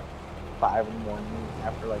wake up at like 5 in the morning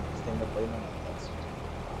after like staying up late night. That's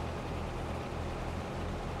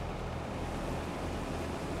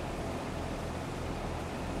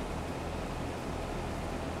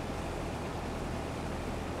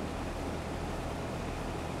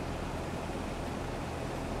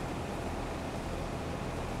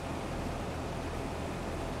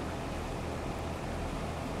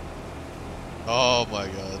Oh my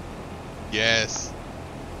god. Yes.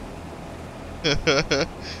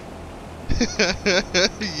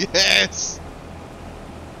 Yes!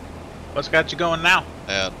 What's got you going now?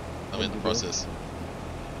 I'm in the process.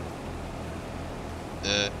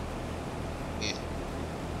 Yeah.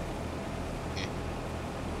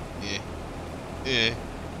 Yeah.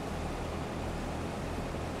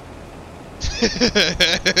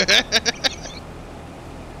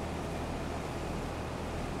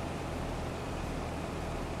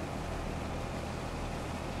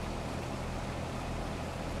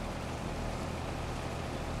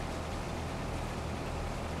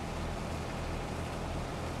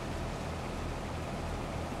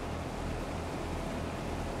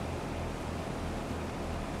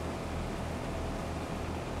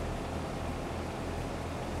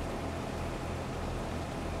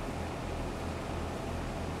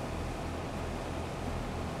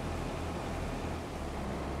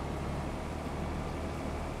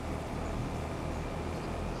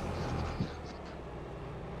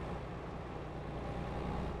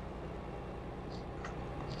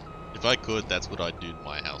 If I could, that's what I'd do to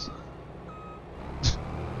my house.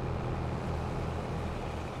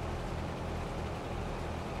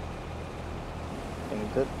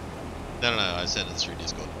 painted. No, I sent it through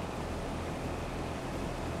Discord.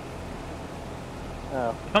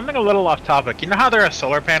 Oh. Something a little off topic. You know how there are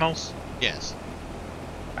solar panels? Yes.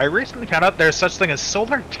 I recently found out there's such thing as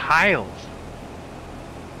solar tiles.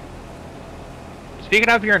 So you can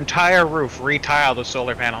have your entire roof retile the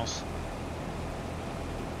solar panels.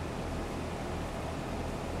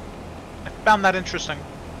 I found that interesting.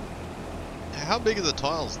 How big are the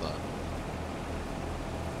tiles, though?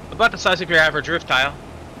 About the size of your average roof tile.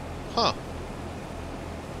 Huh.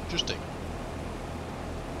 Interesting.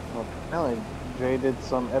 Well, apparently Jay did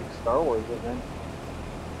some epic Star Wars event.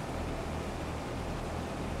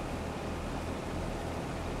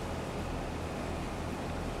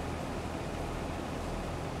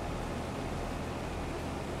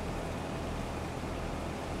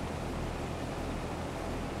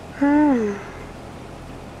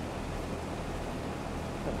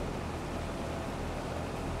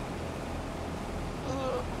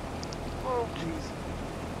 Oh, jeez.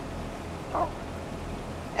 Oh.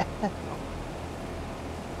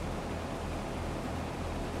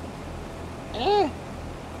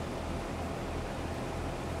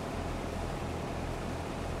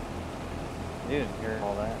 You didn't hear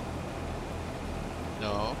all that.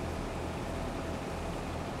 No.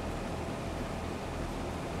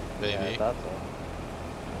 Maybe. Yeah, I thought so.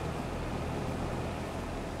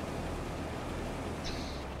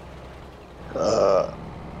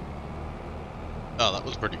 Oh, that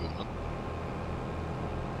was a pretty good one.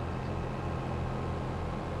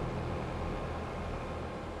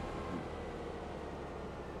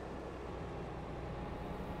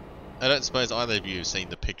 I don't suppose either of you have seen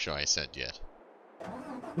the picture I sent yet.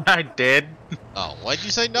 I did. Oh, why'd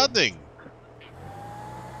you say nothing?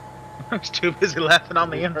 I was too busy laughing on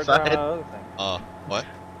the You heard inside. other thing. What?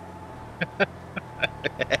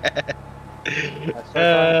 I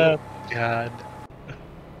started God.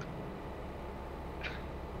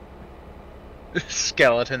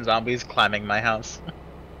 Skeleton zombies climbing my house.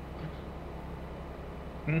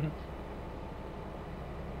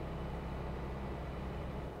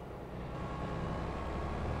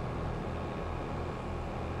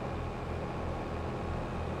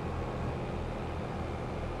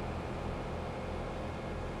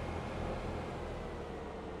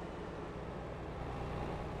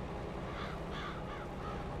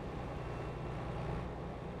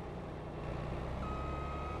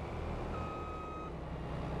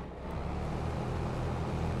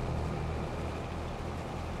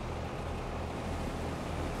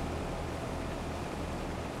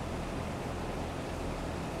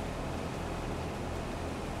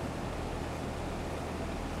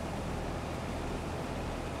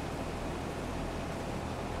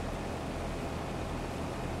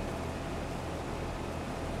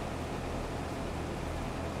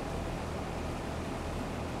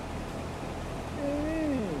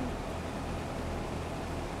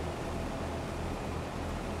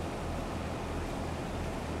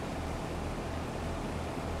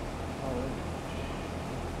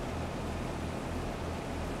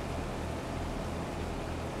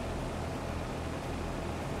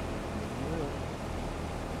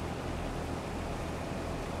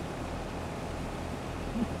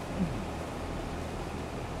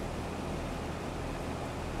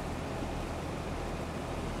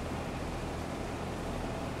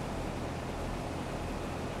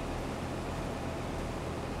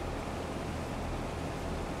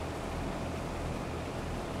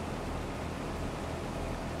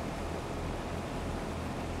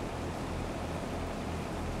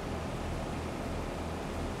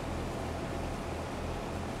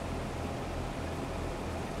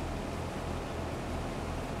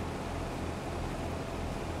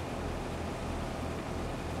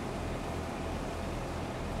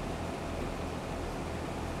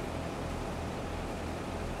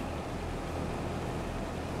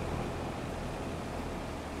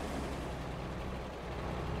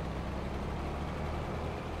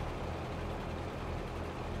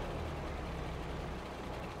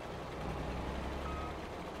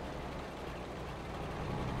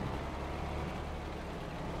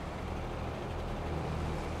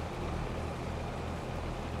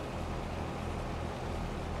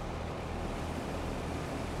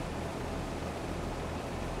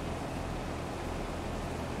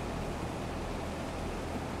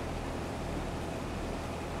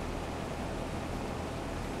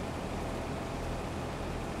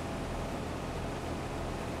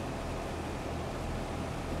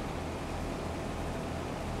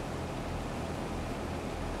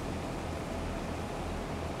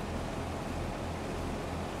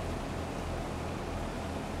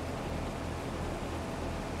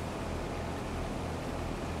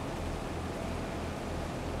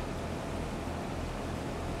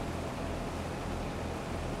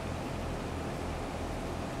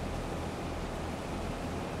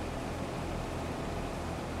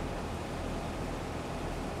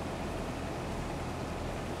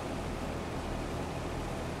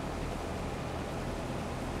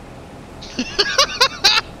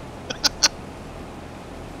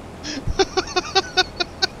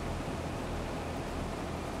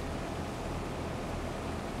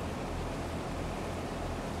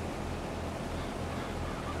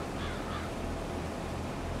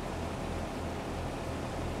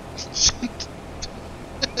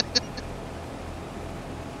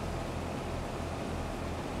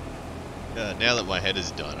 Now that my head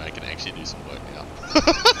is done, I can actually do some work now.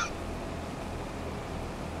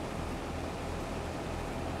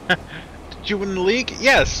 Did you win the league?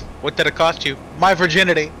 Yes. What did it cost you? My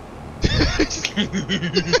virginity.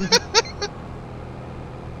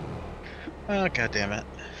 Oh, god damn it.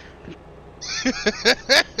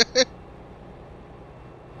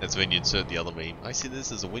 That's when you insert the other meme. I see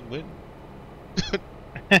this as a win-win.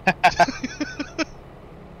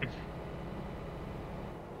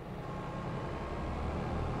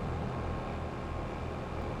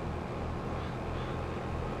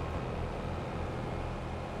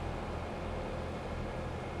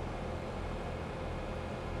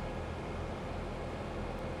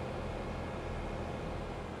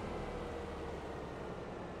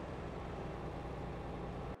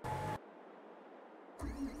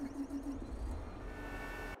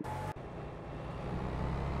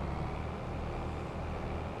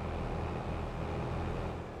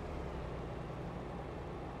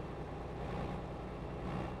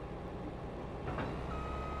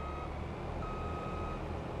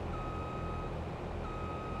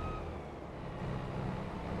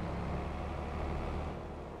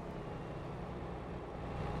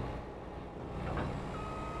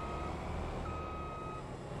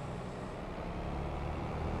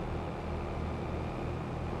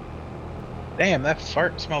 Damn, that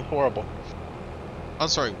fart smelled horrible. I'm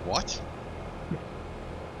sorry, what?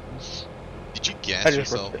 Did you gas I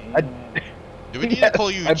just yourself? Do we need Yes, to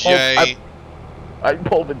call you I pulled- Jay? I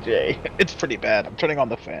pulled a J. It's pretty bad. I'm turning on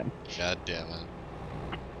the fan. God damn it.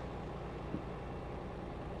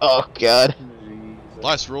 Oh god. Jesus.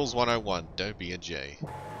 Life's Rules 101. Don't be a J.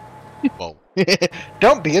 Well,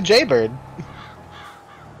 Don't be a Jaybird.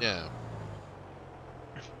 yeah.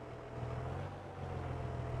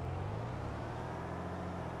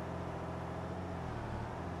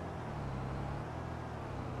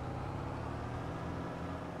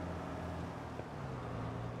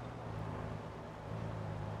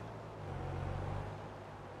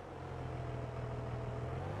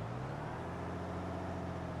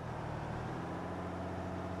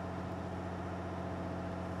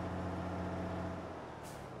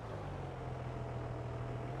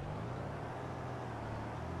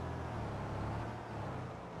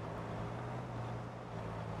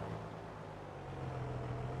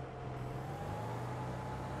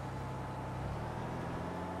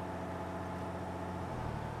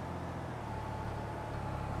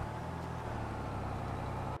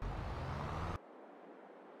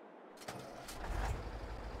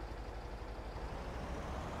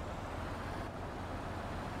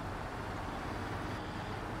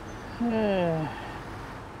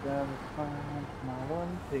 Gotta find my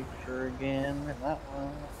one picture again, and that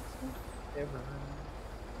one since ever.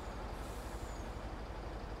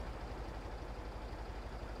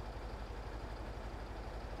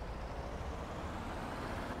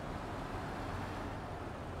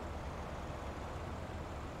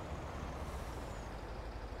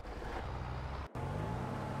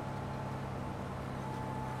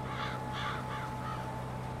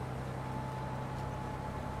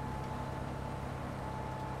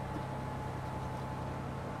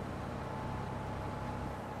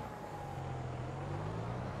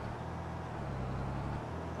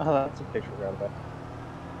 Oh, that's a picture I got about.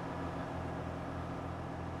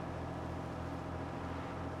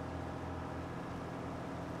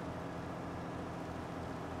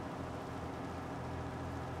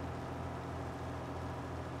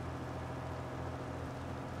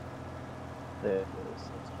 There it is.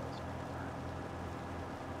 That's close.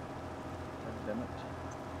 God damn it.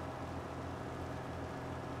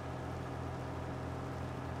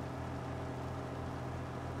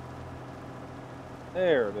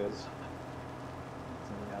 There it is.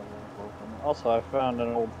 Also, I found an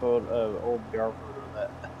old photo, old BR photo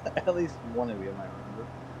that at least one of you might remember.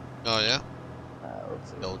 Oh, yeah?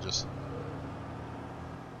 Let's see. They'll just...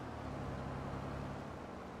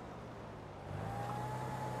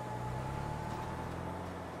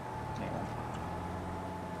 Hang on.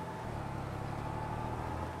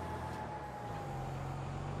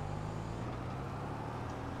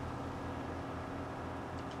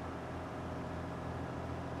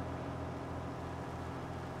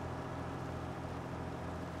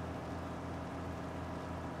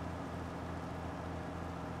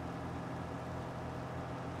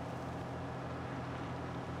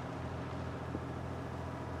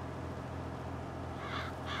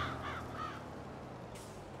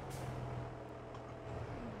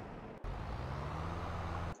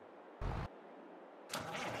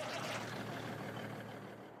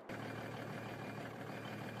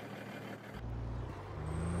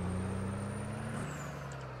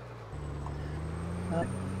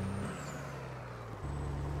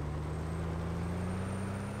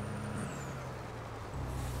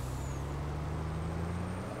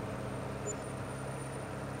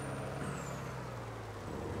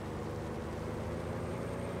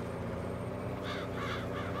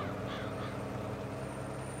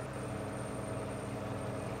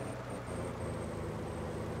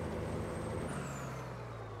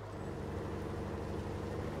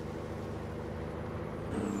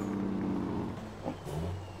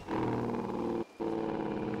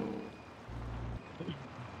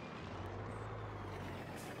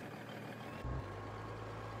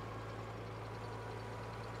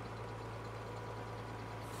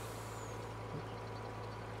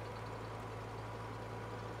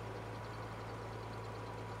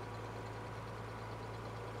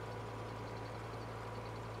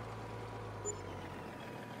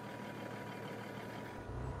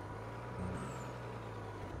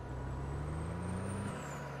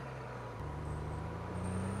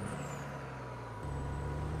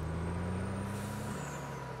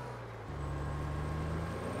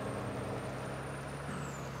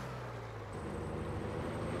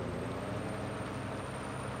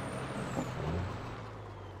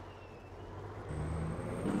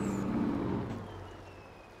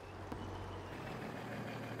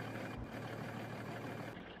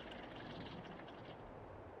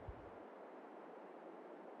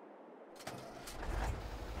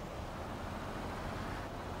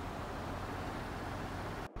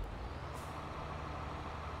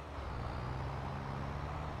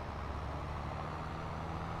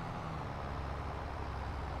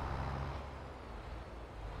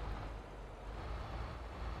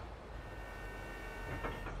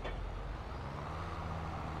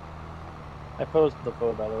 I posted the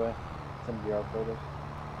photo, by the way. It's MDR photos.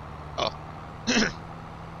 Oh.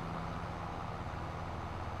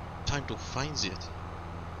 Time to find it.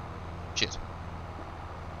 Shit.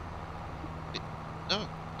 No.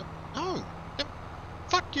 No. No.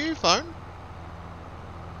 Fuck you, phone.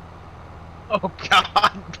 Oh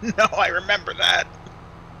God, no! I remember that.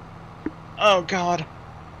 Oh God.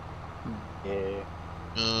 Yeah.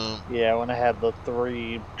 Um. Yeah, when I had the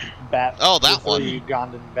three Oh, that one.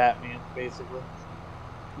 Ugandan Batmans, basically.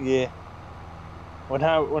 Yeah. When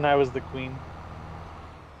I was the queen.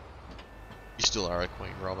 You still are a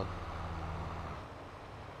queen, Robin.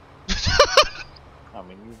 I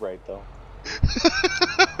mean, you're right though.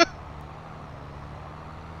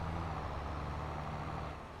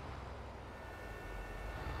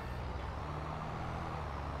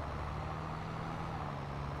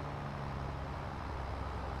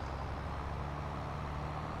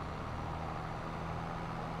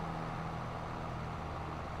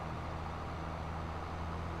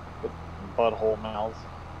 With butthole mouths.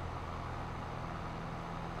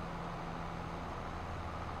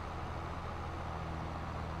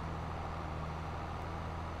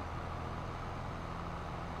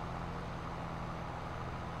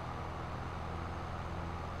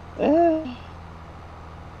 Eh.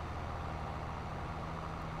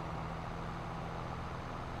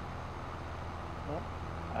 Well,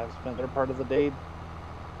 I've spent their part of the day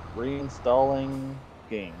reinstalling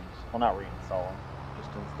games. Well, not reinstalling, just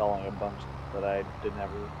installing a bunch that I didn't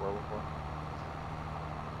have room for before.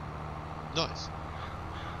 Nice.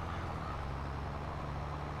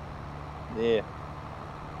 Yeah.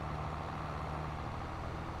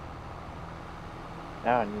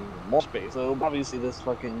 Now I need more space, so obviously this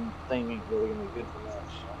fucking thing ain't really gonna be good for much.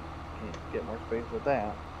 Can't get more space with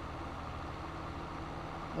that.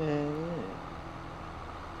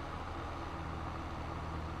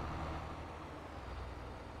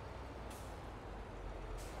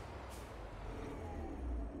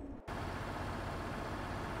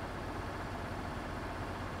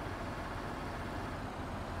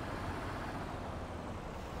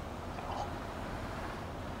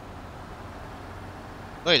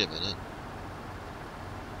 Wait a minute.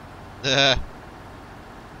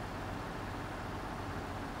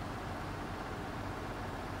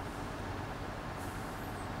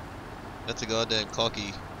 That's a goddamn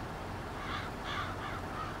cocky.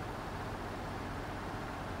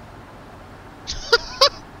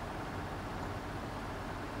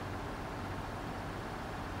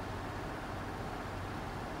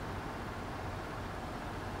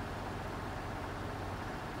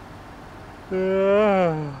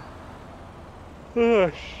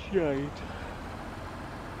 Oh, shite.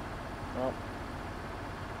 Well,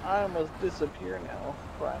 I must disappear now,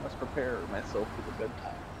 for I must prepare myself for the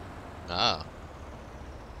bedtime. Ah.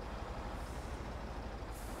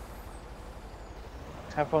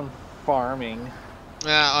 Have fun farming.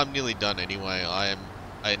 Nah, I'm nearly done anyway. I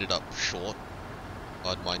ended up short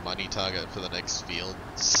on my money target for the next field.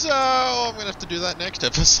 So I'm gonna have to do that next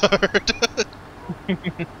episode.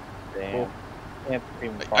 Damn. Cool. Can't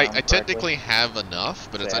even farm I correctly. technically have enough,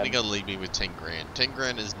 but it's only Sad. gonna leave me with 10 grand. 10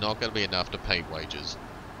 grand is not gonna be enough to pay wages.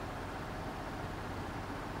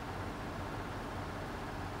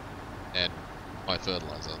 And my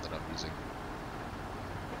fertilizer that I'm using.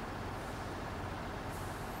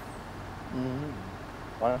 Mhm.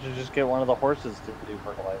 Why don't you just get one of the horses to do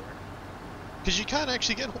fertilizer? Because you can't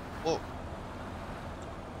actually get well,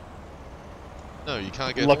 no, you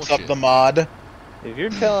can't get Looks horse up shit. the mod. If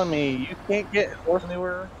you're telling me you can't get horse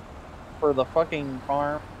manure for the fucking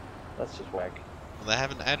farm, that's just whack. Well, they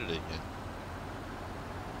haven't added it yet.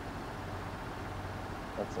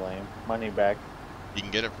 That's lame. Money back. You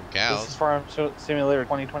can get it from This cows. is Farm Simulator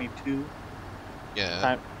 2022.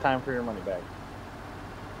 Yeah. Time for your money back.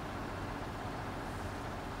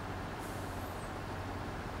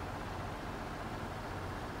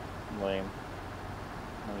 Lame.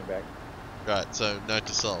 Money back. Right, so note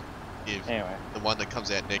to self. If Anyway, the one that comes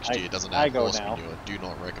out next year doesn't I have go horse now. manure, do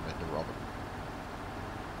not recommend to Robin.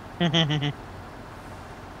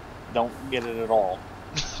 don't get it at all.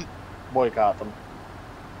 Boycott them.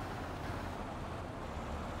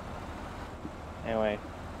 Anyway,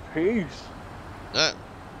 peace. No.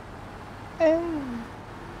 And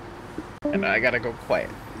I gotta go quiet.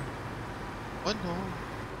 What no?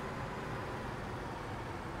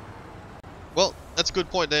 Well, that's a good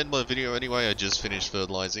point to end my video anyway. I just finished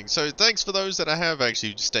fertilizing. So thanks for those that I have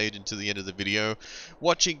actually stayed into the end of the video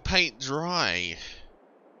watching paint dry.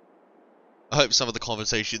 I hope some of the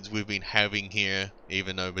conversations we've been having here,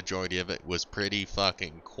 even though majority of it was pretty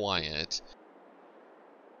fucking quiet,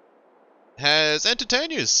 has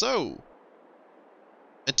entertained you. So,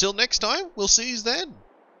 until next time, we'll see you then.